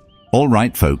 All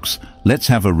right, folks, let's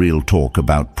have a real talk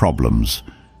about problems.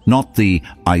 Not the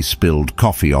 "I spilled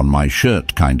coffee on my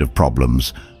shirt" kind of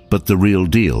problems, but the real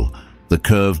deal, the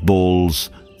curveballs,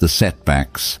 the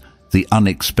setbacks, the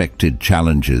unexpected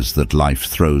challenges that life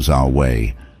throws our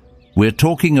way. We're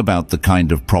talking about the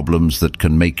kind of problems that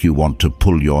can make you want to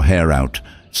pull your hair out,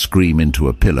 scream into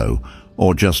a pillow,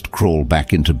 or just crawl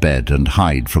back into bed and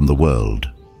hide from the world.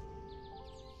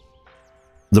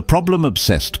 The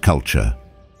problem-obsessed culture.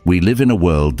 We live in a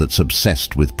world that's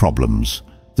obsessed with problems.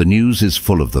 The news is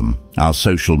full of them, our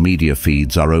social media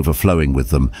feeds are overflowing with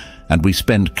them, and we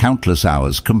spend countless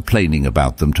hours complaining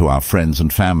about them to our friends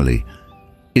and family.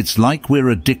 It's like we're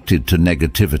addicted to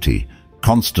negativity,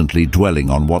 constantly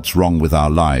dwelling on what's wrong with our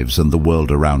lives and the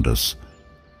world around us.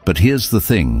 But here's the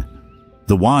thing.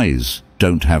 The wise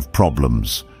don't have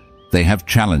problems. They have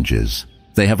challenges.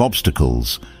 They have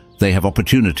obstacles. They have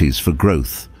opportunities for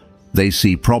growth. They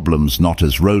see problems not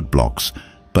as roadblocks,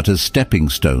 but as stepping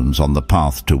stones on the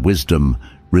path to wisdom,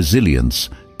 resilience,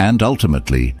 and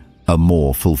ultimately, a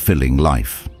more fulfilling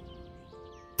life.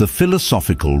 The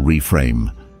philosophical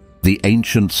reframe. The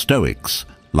ancient Stoics,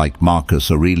 like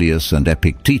Marcus Aurelius and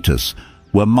Epictetus,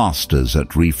 were masters at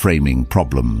reframing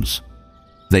problems.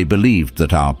 They believed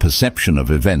that our perception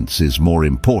of events is more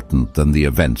important than the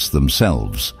events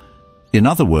themselves. In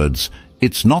other words,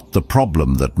 it's not the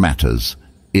problem that matters,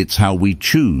 it's how we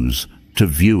choose to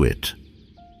view it.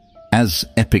 As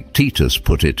Epictetus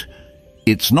put it,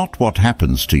 it's not what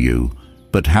happens to you,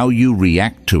 but how you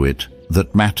react to it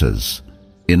that matters.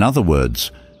 In other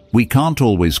words, we can't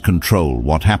always control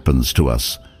what happens to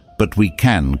us, but we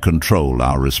can control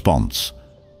our response.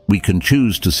 We can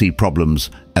choose to see problems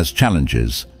as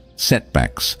challenges,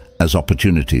 setbacks as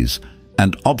opportunities,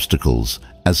 and obstacles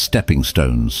as stepping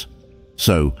stones.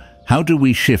 So, how do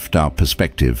we shift our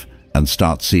perspective and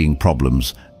start seeing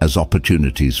problems as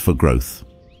opportunities for growth?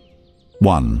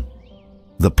 1.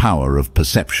 The power of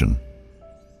perception.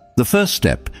 The first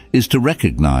step is to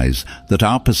recognize that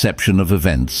our perception of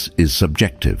events is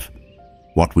subjective.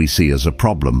 What we see as a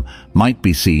problem might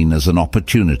be seen as an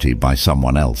opportunity by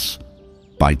someone else.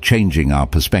 By changing our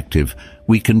perspective,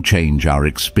 we can change our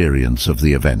experience of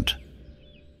the event.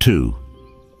 2.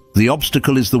 The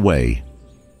obstacle is the way.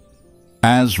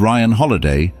 As Ryan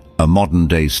Holiday, a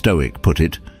modern-day Stoic, put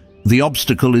it, the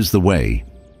obstacle is the way.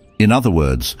 In other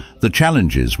words, the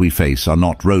challenges we face are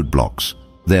not roadblocks,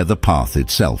 they're the path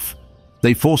itself.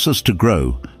 They force us to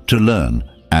grow, to learn,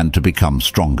 and to become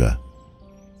stronger.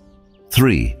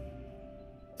 3.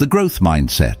 The growth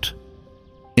mindset.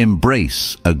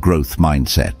 Embrace a growth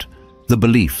mindset. The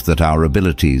belief that our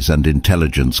abilities and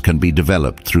intelligence can be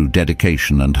developed through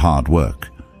dedication and hard work.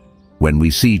 When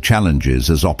we see challenges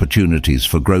as opportunities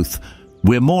for growth,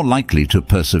 we're more likely to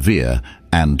persevere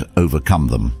and overcome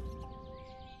them.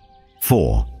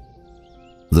 4.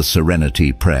 The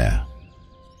Serenity Prayer.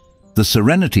 The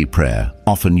Serenity Prayer,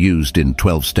 often used in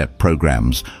 12-step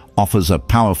programs, offers a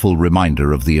powerful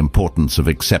reminder of the importance of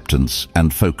acceptance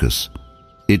and focus.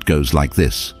 It goes like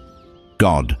this: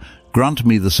 God, grant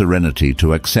me the serenity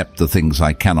to accept the things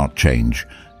I cannot change,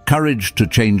 courage to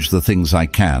change the things I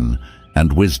can,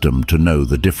 and wisdom to know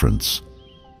the difference.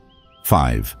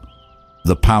 5.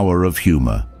 The Power of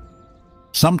Humor.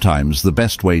 Sometimes the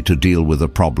best way to deal with a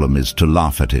problem is to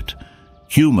laugh at it.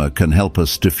 Humor can help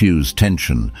us diffuse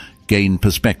tension, gain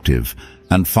perspective,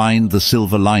 and find the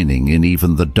silver lining in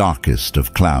even the darkest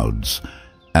of clouds.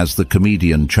 As the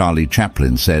comedian Charlie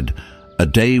Chaplin said, "A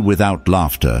day without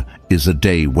laughter is a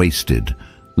day wasted."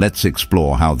 Let's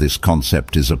explore how this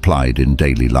concept is applied in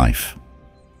daily life.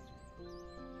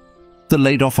 The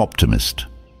laid-off optimist.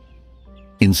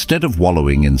 Instead of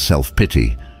wallowing in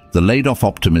self-pity, the laid-off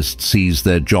optimist sees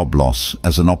their job loss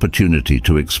as an opportunity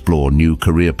to explore new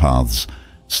career paths,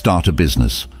 start a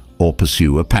business, or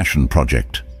pursue a passion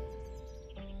project.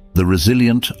 The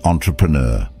resilient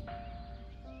entrepreneur.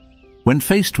 When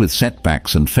faced with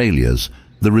setbacks and failures,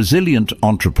 the resilient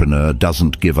entrepreneur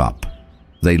doesn't give up.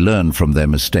 They learn from their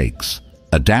mistakes,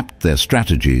 adapt their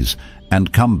strategies,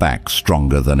 and come back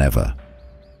stronger than ever.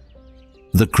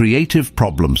 The creative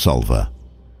problem solver.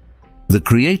 The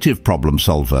creative problem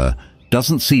solver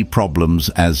doesn't see problems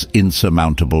as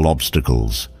insurmountable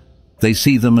obstacles. They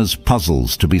see them as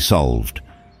puzzles to be solved,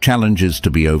 challenges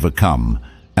to be overcome,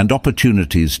 and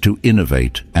opportunities to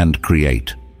innovate and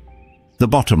create. The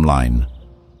bottom line: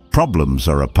 problems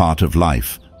are a part of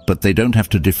life, but they don't have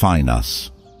to define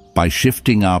us. By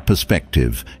shifting our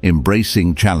perspective,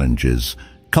 embracing challenges,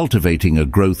 cultivating a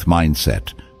growth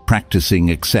mindset, practicing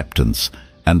acceptance,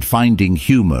 and finding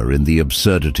humor in the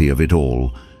absurdity of it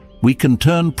all, we can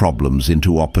turn problems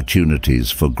into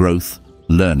opportunities for growth,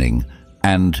 learning,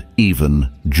 and even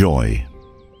joy.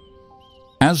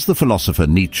 As the philosopher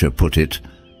Nietzsche put it,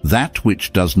 that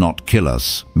which does not kill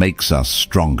us makes us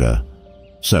stronger.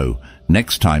 So,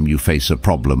 next time you face a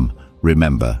problem,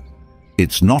 remember,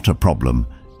 it's not a problem,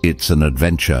 it's an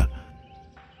adventure.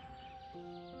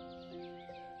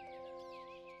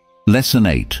 Lesson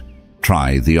 8.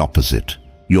 Try the opposite.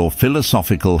 Your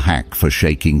philosophical hack for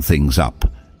shaking things up,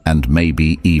 and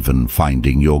maybe even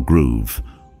finding your groove.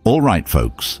 All right,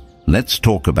 folks, let's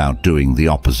talk about doing the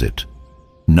opposite.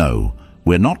 No,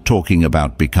 we're not talking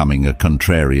about becoming a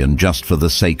contrarian just for the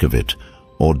sake of it,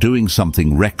 or doing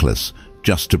something reckless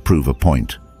just to prove a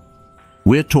point.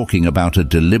 We're talking about a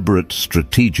deliberate,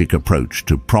 strategic approach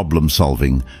to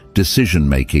problem-solving,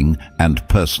 decision-making, and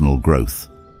personal growth.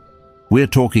 We're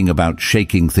talking about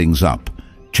shaking things up,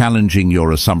 challenging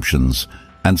your assumptions,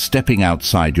 and stepping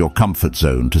outside your comfort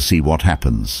zone to see what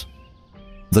happens.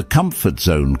 The comfort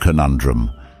zone conundrum.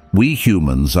 We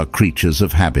humans are creatures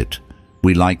of habit.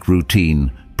 We like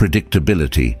routine,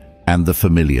 predictability, and the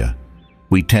familiar.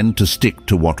 We tend to stick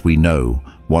to what we know,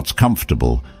 what's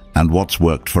comfortable, and what's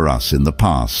worked for us in the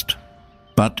past.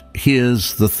 But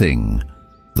here's the thing.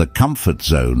 The comfort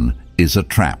zone is a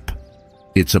trap.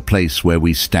 It's a place where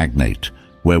we stagnate,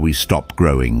 where we stop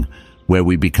growing, where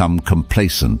we become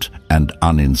complacent and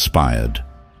uninspired.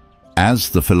 As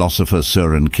the philosopher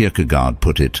Søren Kierkegaard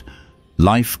put it,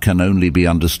 life can only be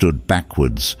understood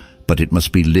backwards, but it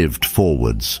must be lived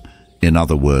forwards. In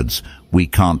other words, we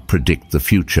can't predict the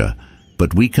future,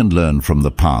 but we can learn from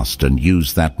the past and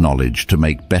use that knowledge to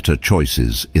make better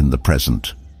choices in the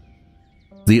present.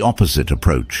 The opposite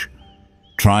approach.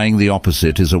 Trying the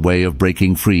opposite is a way of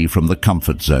breaking free from the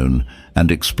comfort zone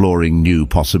and exploring new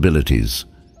possibilities.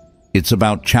 It's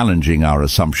about challenging our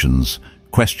assumptions,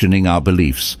 questioning our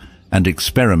beliefs, and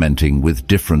experimenting with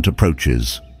different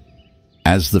approaches.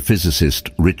 As the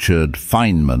physicist Richard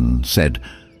Feynman said,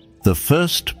 "The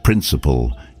first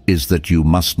principle is that you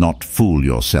must not fool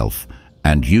yourself,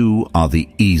 and you are the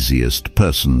easiest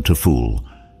person to fool."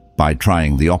 By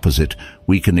trying the opposite,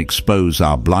 we can expose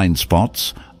our blind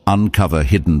spots, uncover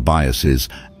hidden biases,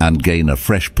 and gain a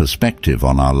fresh perspective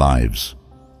on our lives.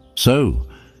 So,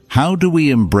 how do we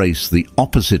embrace the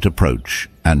opposite approach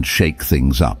and shake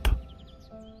things up?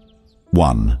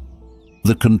 1.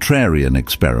 The contrarian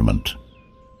experiment.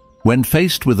 When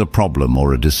faced with a problem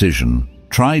or a decision,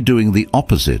 try doing the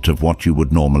opposite of what you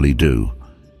would normally do.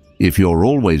 If you're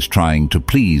always trying to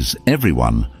please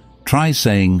everyone, try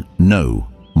saying no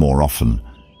more often.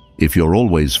 If you're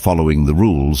always following the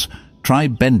rules, try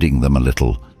bending them a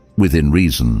little, within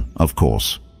reason, of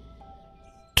course.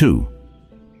 2.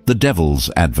 The devil's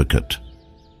advocate.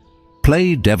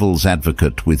 Play devil's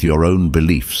advocate with your own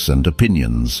beliefs and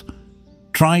opinions.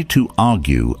 Try to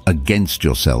argue against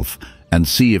yourself and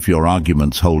see if your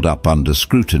arguments hold up under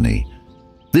scrutiny.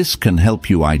 This can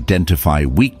help you identify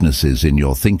weaknesses in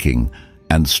your thinking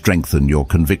and strengthen your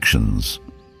convictions.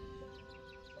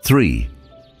 3.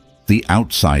 The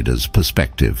outsider's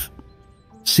perspective.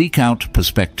 Seek out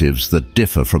perspectives that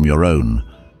differ from your own.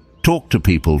 Talk to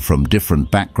people from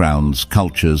different backgrounds,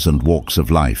 cultures, and walks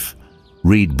of life.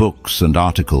 Read books and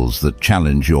articles that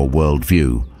challenge your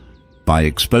worldview. By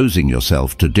exposing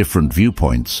yourself to different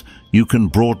viewpoints, you can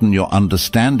broaden your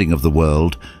understanding of the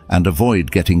world and avoid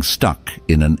getting stuck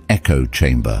in an echo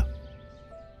chamber.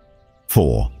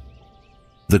 4.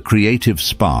 The creative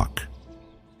spark.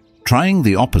 Trying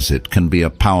the opposite can be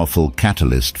a powerful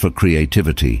catalyst for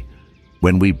creativity.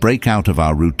 When we break out of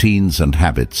our routines and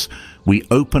habits, we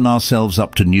open ourselves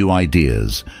up to new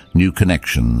ideas, new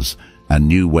connections, and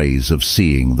new ways of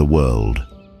seeing the world.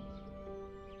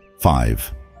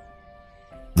 5.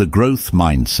 The growth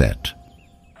mindset.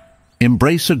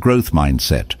 Embrace a growth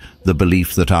mindset, the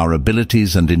belief that our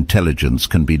abilities and intelligence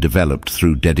can be developed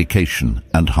through dedication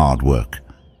and hard work.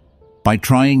 By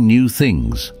trying new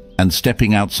things and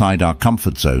stepping outside our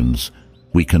comfort zones,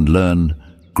 we can learn,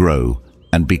 grow,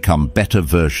 and become better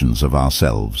versions of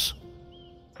ourselves.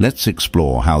 Let's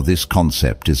explore how this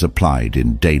concept is applied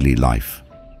in daily life.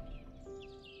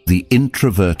 The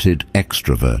introverted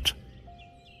extrovert.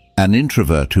 An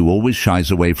introvert who always shies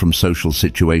away from social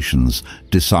situations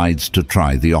decides to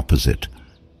try the opposite.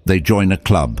 They join a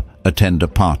club, attend a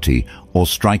party, or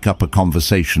strike up a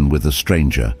conversation with a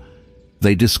stranger.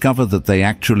 They discover that they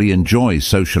actually enjoy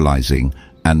socializing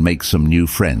and make some new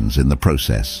friends in the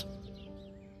process.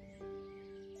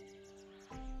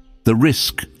 The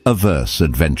risk-averse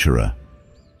adventurer.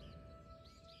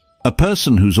 A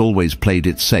person who's always played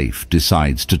it safe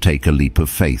decides to take a leap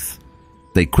of faith.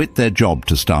 They quit their job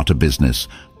to start a business,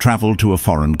 travel to a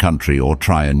foreign country, or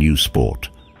try a new sport.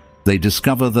 They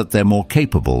discover that they're more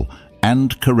capable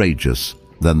and courageous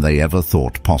than they ever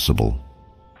thought possible.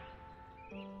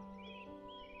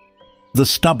 The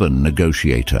stubborn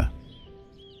negotiator.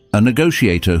 A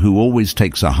negotiator who always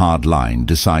takes a hard line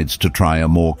decides to try a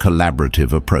more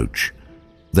collaborative approach.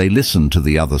 They listen to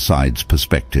the other side's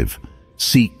perspective,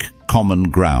 seek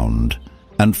common ground,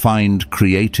 and find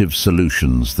creative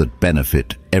solutions that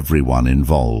benefit everyone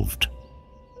involved.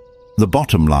 The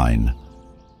bottom line: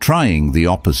 trying the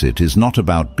opposite is not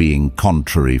about being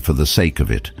contrary for the sake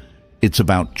of it. It's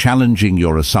about challenging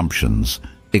your assumptions,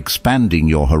 expanding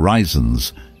your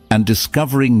horizons, and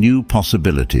discovering new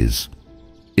possibilities.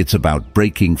 It's about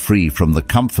breaking free from the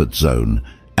comfort zone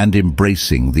and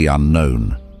embracing the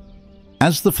unknown.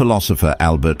 As the philosopher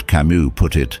Albert Camus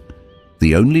put it,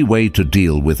 the only way to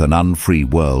deal with an unfree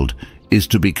world is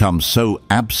to become so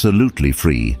absolutely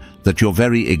free that your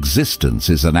very existence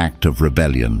is an act of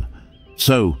rebellion.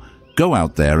 So, go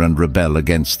out there and rebel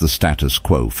against the status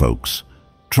quo, folks.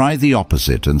 Try the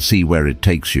opposite and see where it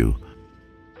takes you.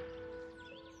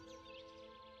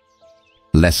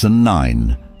 Lesson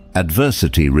 9.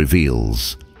 Adversity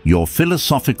reveals. Your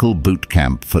philosophical boot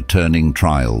camp for turning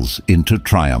trials into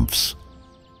triumphs.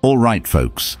 All right,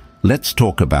 folks, let's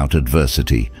talk about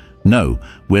adversity. No,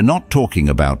 we're not talking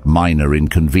about minor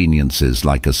inconveniences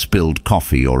like a spilled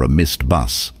coffee or a missed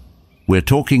bus. We're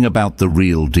talking about the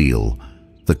real deal,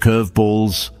 the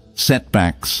curveballs,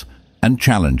 setbacks, and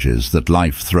challenges that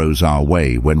life throws our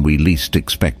way when we least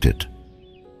expect it.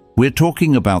 We're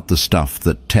talking about the stuff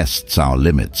that tests our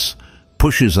limits,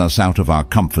 pushes us out of our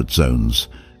comfort zones,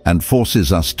 and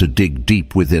forces us to dig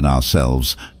deep within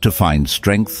ourselves to find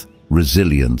strength,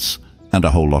 resilience, and a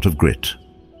whole lot of grit.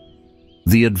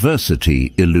 The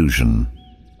adversity illusion.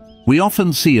 We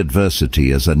often see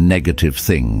adversity as a negative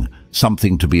thing,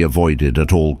 something to be avoided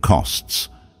at all costs.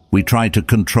 We try to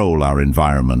control our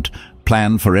environment,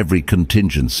 plan for every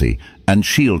contingency, and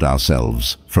shield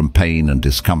ourselves from pain and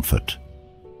discomfort.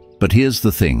 But here's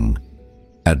the thing: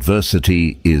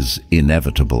 adversity is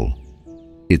inevitable.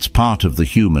 It's part of the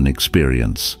human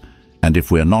experience, and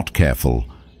if we're not careful,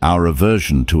 our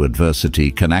aversion to adversity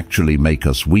can actually make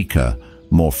us weaker,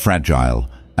 more fragile,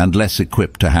 and less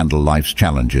equipped to handle life's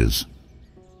challenges.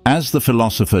 As the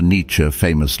philosopher Nietzsche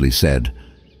famously said,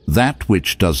 "That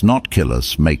which does not kill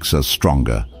us makes us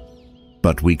stronger."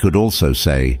 But we could also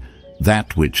say,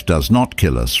 "That which does not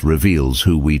kill us reveals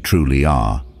who we truly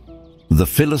are." The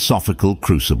philosophical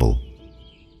crucible.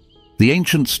 The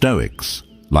ancient Stoics,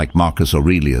 like Marcus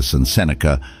Aurelius and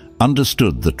Seneca,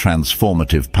 understood the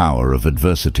transformative power of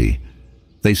adversity.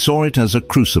 They saw it as a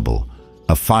crucible,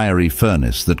 a fiery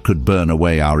furnace that could burn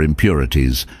away our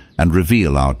impurities and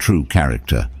reveal our true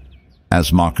character.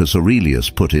 As Marcus Aurelius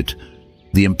put it,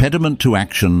 the impediment to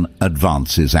action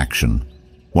advances action.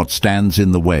 What stands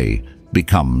in the way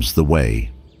becomes the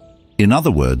way. In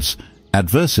other words,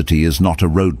 adversity is not a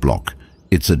roadblock.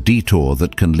 It's a detour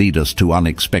that can lead us to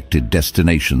unexpected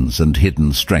destinations and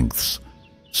hidden strengths.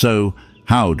 So,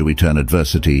 how do we turn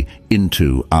adversity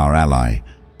into our ally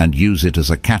and use it as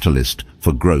a catalyst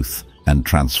for growth and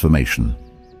transformation?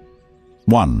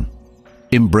 1.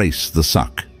 Embrace the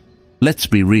suck. Let's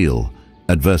be real.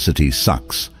 Adversity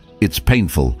sucks. It's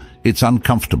painful, it's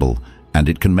uncomfortable, and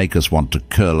it can make us want to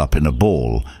curl up in a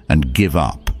ball and give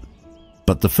up.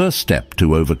 But the first step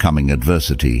to overcoming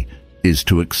adversity is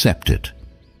to accept it.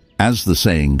 As the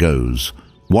saying goes,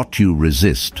 what you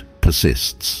resist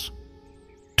persists.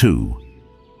 2.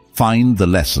 Find the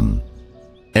lesson.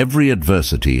 Every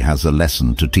adversity has a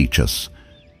lesson to teach us.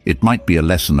 It might be a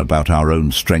lesson about our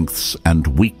own strengths and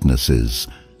weaknesses,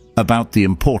 about the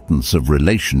importance of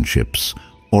relationships,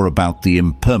 or about the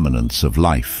impermanence of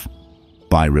life.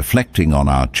 By reflecting on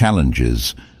our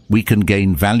challenges, we can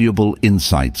gain valuable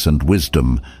insights and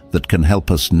wisdom that can help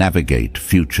us navigate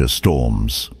future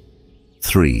storms.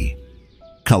 3.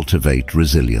 Cultivate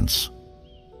resilience.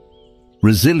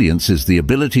 Resilience is the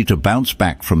ability to bounce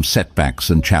back from setbacks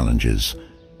and challenges.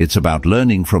 It's about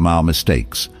learning from our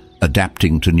mistakes,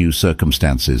 adapting to new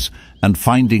circumstances, and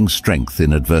finding strength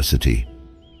in adversity.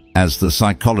 As the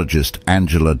psychologist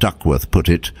Angela Duckworth put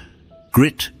it,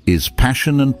 grit is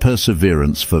passion and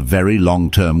perseverance for very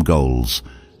long-term goals.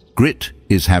 Grit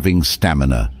is having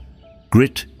stamina.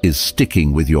 Grit is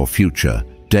sticking with your future,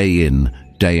 day in,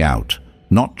 day out,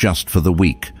 not just for the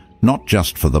week, not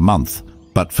just for the month,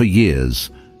 but for years,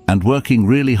 and working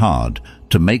really hard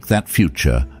to make that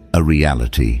future a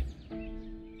reality.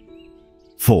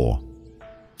 4.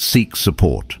 Seek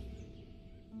support.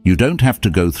 You don't have to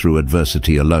go through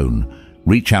adversity alone.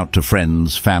 Reach out to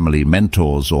friends, family,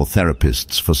 mentors, or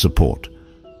therapists for support.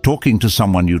 Talking to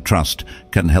someone you trust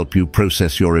can help you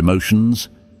process your emotions,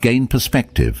 gain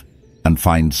perspective, and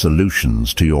find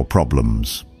solutions to your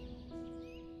problems.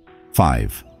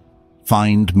 5.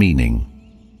 Find meaning.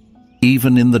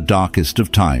 Even in the darkest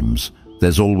of times,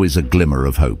 there's always a glimmer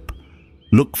of hope.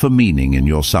 Look for meaning in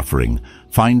your suffering,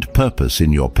 find purpose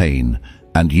in your pain,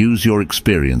 and use your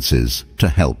experiences to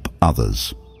help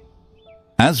others.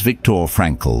 As Viktor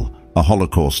Frankl, a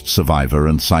Holocaust survivor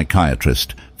and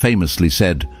psychiatrist, famously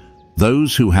said,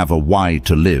 "Those who have a why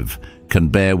to live can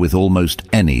bear with almost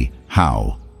any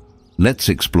how." Let's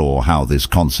explore how this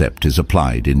concept is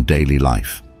applied in daily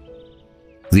life.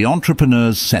 The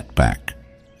entrepreneur's setback.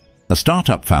 A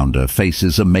startup founder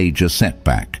faces a major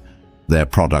setback. Their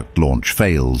product launch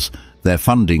fails, their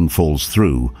funding falls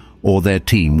through, or their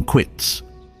team quits.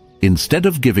 Instead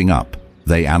of giving up,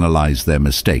 they analyze their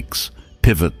mistakes,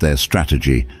 pivot their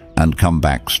strategy, and come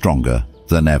back stronger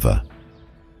than ever.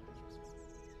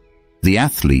 The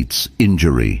athlete's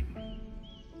injury.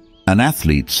 An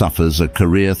athlete suffers a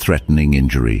career-threatening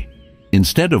injury.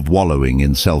 Instead of wallowing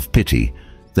in self-pity,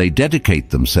 they dedicate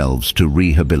themselves to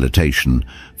rehabilitation,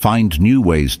 find new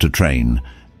ways to train,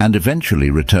 and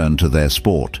eventually return to their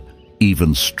sport,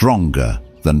 even stronger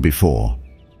than before.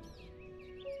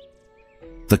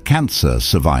 The cancer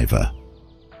survivor.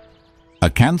 A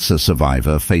cancer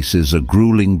survivor faces a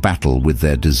grueling battle with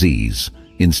their disease.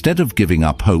 Instead of giving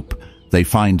up hope, they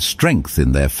find strength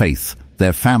in their faith,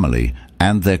 their family,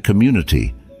 and their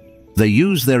community. They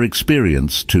use their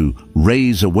experience to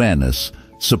raise awareness,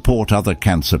 support other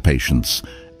cancer patients,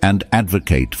 and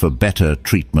advocate for better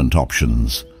treatment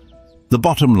options. The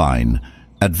bottom line,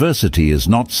 adversity is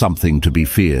not something to be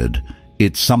feared,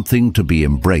 it's something to be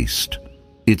embraced.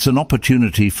 It's an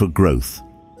opportunity for growth,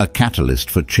 a catalyst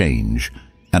for change,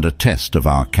 and a test of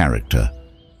our character.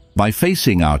 By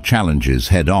facing our challenges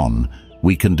head-on,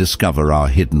 we can discover our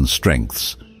hidden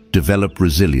strengths, develop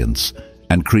resilience,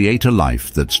 and create a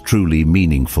life that's truly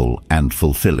meaningful and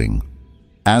fulfilling.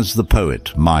 As the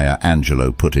poet Maya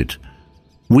Angelou put it,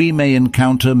 "We may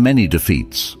encounter many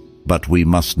defeats, but we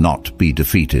must not be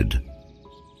defeated."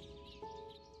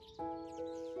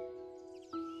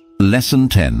 Lesson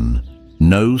 10.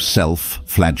 No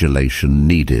self-flagellation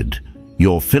needed.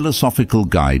 Your philosophical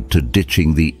guide to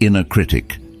ditching the inner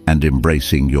critic and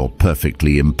embracing your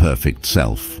perfectly imperfect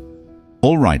self.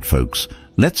 All right, folks,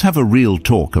 let's have a real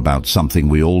talk about something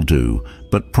we all do,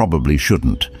 but probably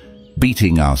shouldn't.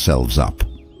 Beating ourselves up.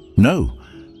 No,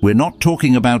 we're not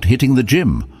talking about hitting the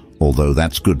gym, although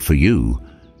that's good for you.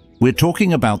 We're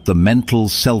talking about the mental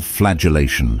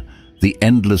self-flagellation, the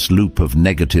endless loop of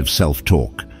negative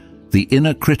self-talk, the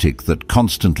inner critic that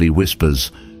constantly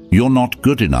whispers, "You're not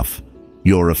good enough,"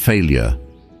 "You're a failure,"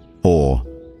 or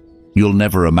 "You'll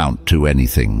never amount to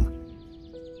anything."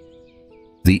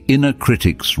 The inner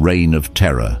critic's reign of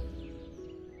terror.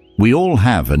 We all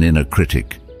have an inner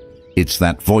critic. It's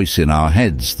that voice in our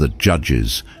heads that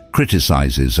judges,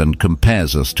 criticizes, and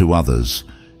compares us to others.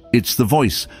 It's the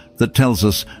voice that tells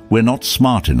us we're not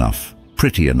smart enough,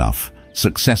 pretty enough,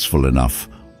 successful enough,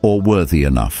 or worthy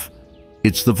enough.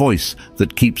 It's the voice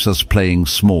that keeps us playing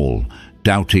small,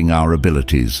 doubting our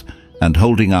abilities, and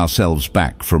holding ourselves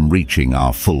back from reaching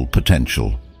our full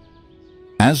potential.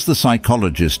 As the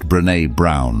psychologist Brené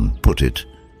Brown put it,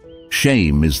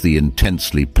 shame is the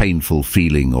intensely painful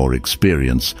feeling or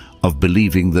experience of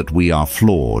believing that we are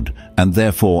flawed and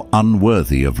therefore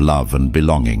unworthy of love and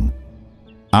belonging.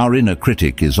 Our inner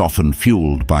critic is often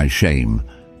fueled by shame,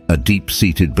 a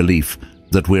deep-seated belief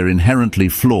that we're inherently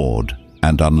flawed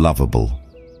and unlovable.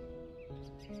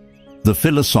 The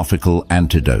philosophical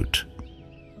antidote.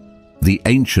 The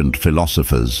ancient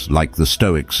philosophers, like the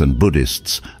Stoics and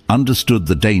Buddhists, understood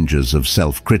the dangers of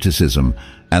self-criticism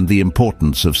and the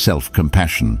importance of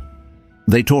self-compassion.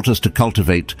 They taught us to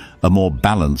cultivate a more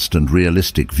balanced and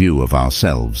realistic view of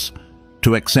ourselves,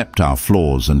 to accept our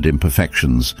flaws and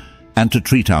imperfections, and to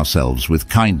treat ourselves with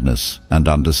kindness and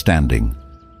understanding.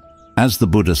 As the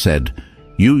Buddha said,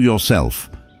 "You yourself,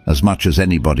 as much as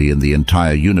anybody in the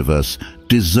entire universe,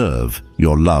 deserve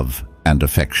your love and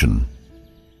affection."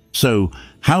 So,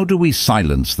 how do we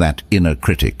silence that inner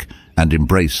critic and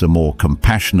embrace a more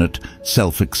compassionate,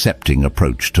 self-accepting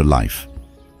approach to life?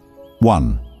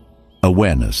 1.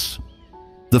 Awareness.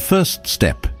 The first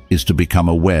step is to become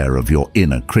aware of your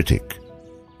inner critic.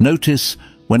 Notice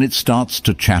when it starts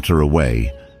to chatter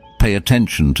away, pay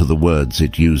attention to the words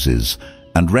it uses,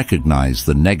 and recognize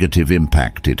the negative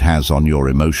impact it has on your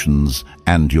emotions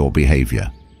and your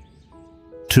behavior.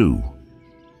 2.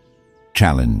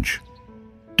 Challenge.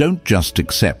 Don't just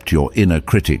accept your inner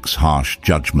critic's harsh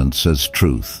judgments as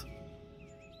truth.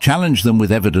 Challenge them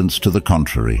with evidence to the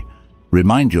contrary.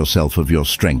 Remind yourself of your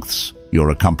strengths, your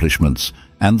accomplishments,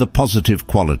 and the positive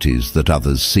qualities that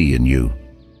others see in you.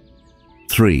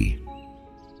 3.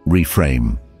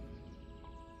 Reframe.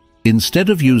 Instead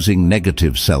of using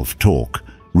negative self-talk,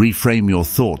 reframe your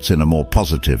thoughts in a more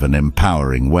positive and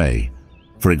empowering way.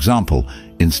 For example,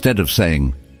 instead of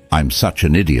saying, "I'm such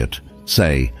an idiot,"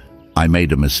 say, "I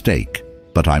made a mistake,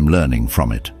 but I'm learning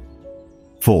from it."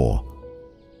 4.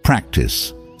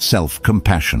 Practice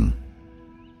self-compassion.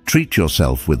 Treat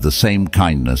yourself with the same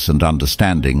kindness and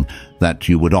understanding that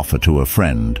you would offer to a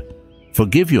friend.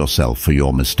 Forgive yourself for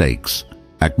your mistakes,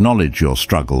 acknowledge your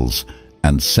struggles,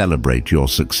 and celebrate your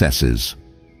successes.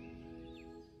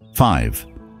 5.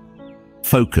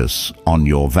 Focus on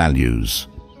your values.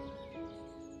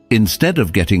 Instead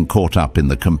of getting caught up in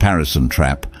the comparison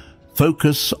trap,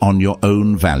 focus on your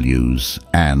own values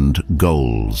and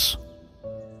goals.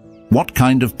 What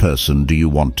kind of person do you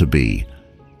want to be?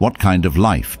 What kind of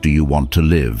life do you want to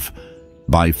live?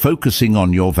 By focusing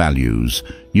on your values,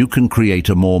 you can create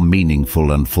a more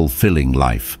meaningful and fulfilling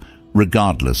life,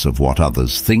 regardless of what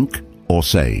others think or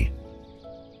say.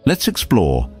 Let's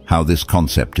explore how this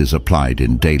concept is applied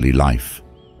in daily life.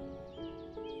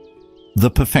 The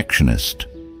perfectionist.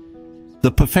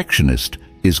 The perfectionist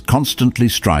is constantly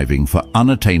striving for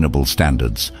unattainable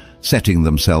standards, setting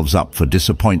themselves up for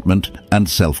disappointment and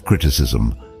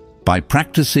self-criticism. By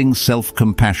practicing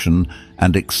self-compassion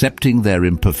and accepting their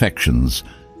imperfections,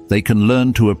 they can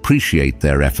learn to appreciate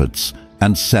their efforts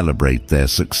and celebrate their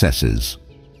successes.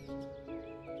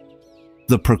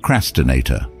 The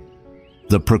procrastinator.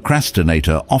 The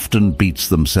procrastinator often beats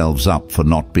themselves up for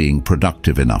not being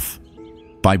productive enough.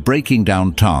 By breaking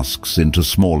down tasks into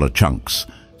smaller chunks,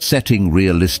 setting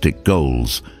realistic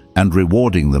goals, and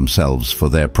rewarding themselves for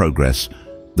their progress,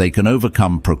 they can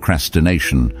overcome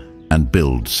procrastination and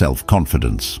build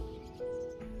self-confidence.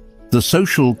 The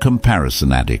social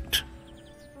comparison addict.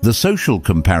 The social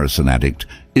comparison addict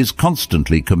is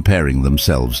constantly comparing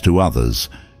themselves to others,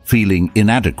 feeling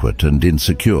inadequate and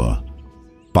insecure.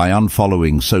 By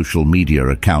unfollowing social media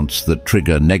accounts that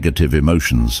trigger negative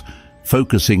emotions,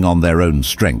 focusing on their own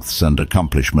strengths and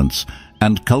accomplishments,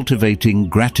 and cultivating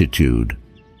gratitude,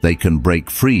 they can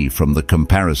break free from the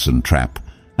comparison trap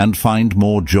and find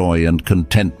more joy and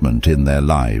contentment in their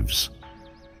lives.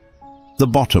 The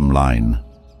bottom line.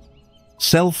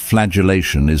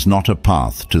 Self-flagellation is not a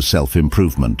path to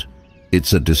self-improvement.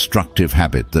 It's a destructive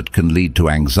habit that can lead to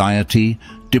anxiety,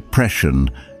 depression,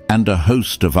 and a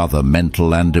host of other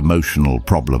mental and emotional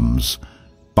problems.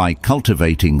 By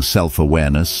cultivating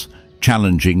self-awareness,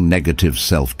 challenging negative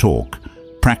self-talk,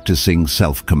 practicing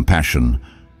self-compassion,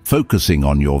 focusing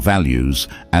on your values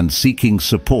and seeking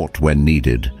support when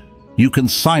needed, you can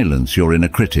silence your inner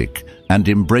critic and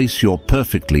embrace your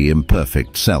perfectly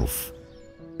imperfect self.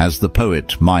 As the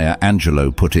poet Maya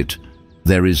Angelou put it,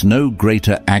 there is no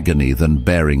greater agony than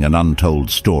bearing an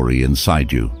untold story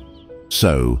inside you.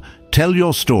 So, tell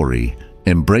your story,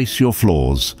 embrace your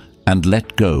flaws, and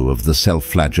let go of the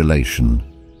self-flagellation.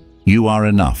 You are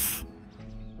enough.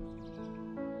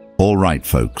 All right,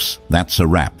 folks, that's a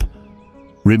wrap.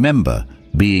 Remember,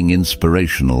 being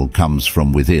inspirational comes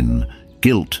from within.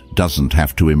 Guilt doesn't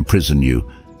have to imprison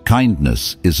you.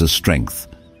 Kindness is a strength,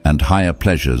 and higher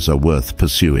pleasures are worth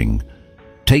pursuing.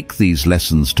 Take these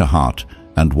lessons to heart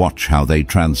and watch how they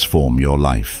transform your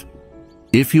life.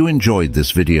 If you enjoyed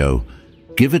this video,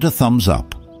 give it a thumbs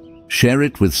up. Share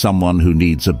it with someone who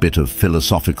needs a bit of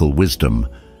philosophical wisdom,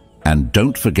 and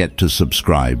don't forget to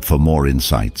subscribe for more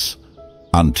insights.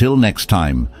 Until next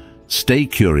time, stay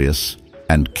curious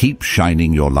and keep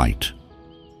shining your light.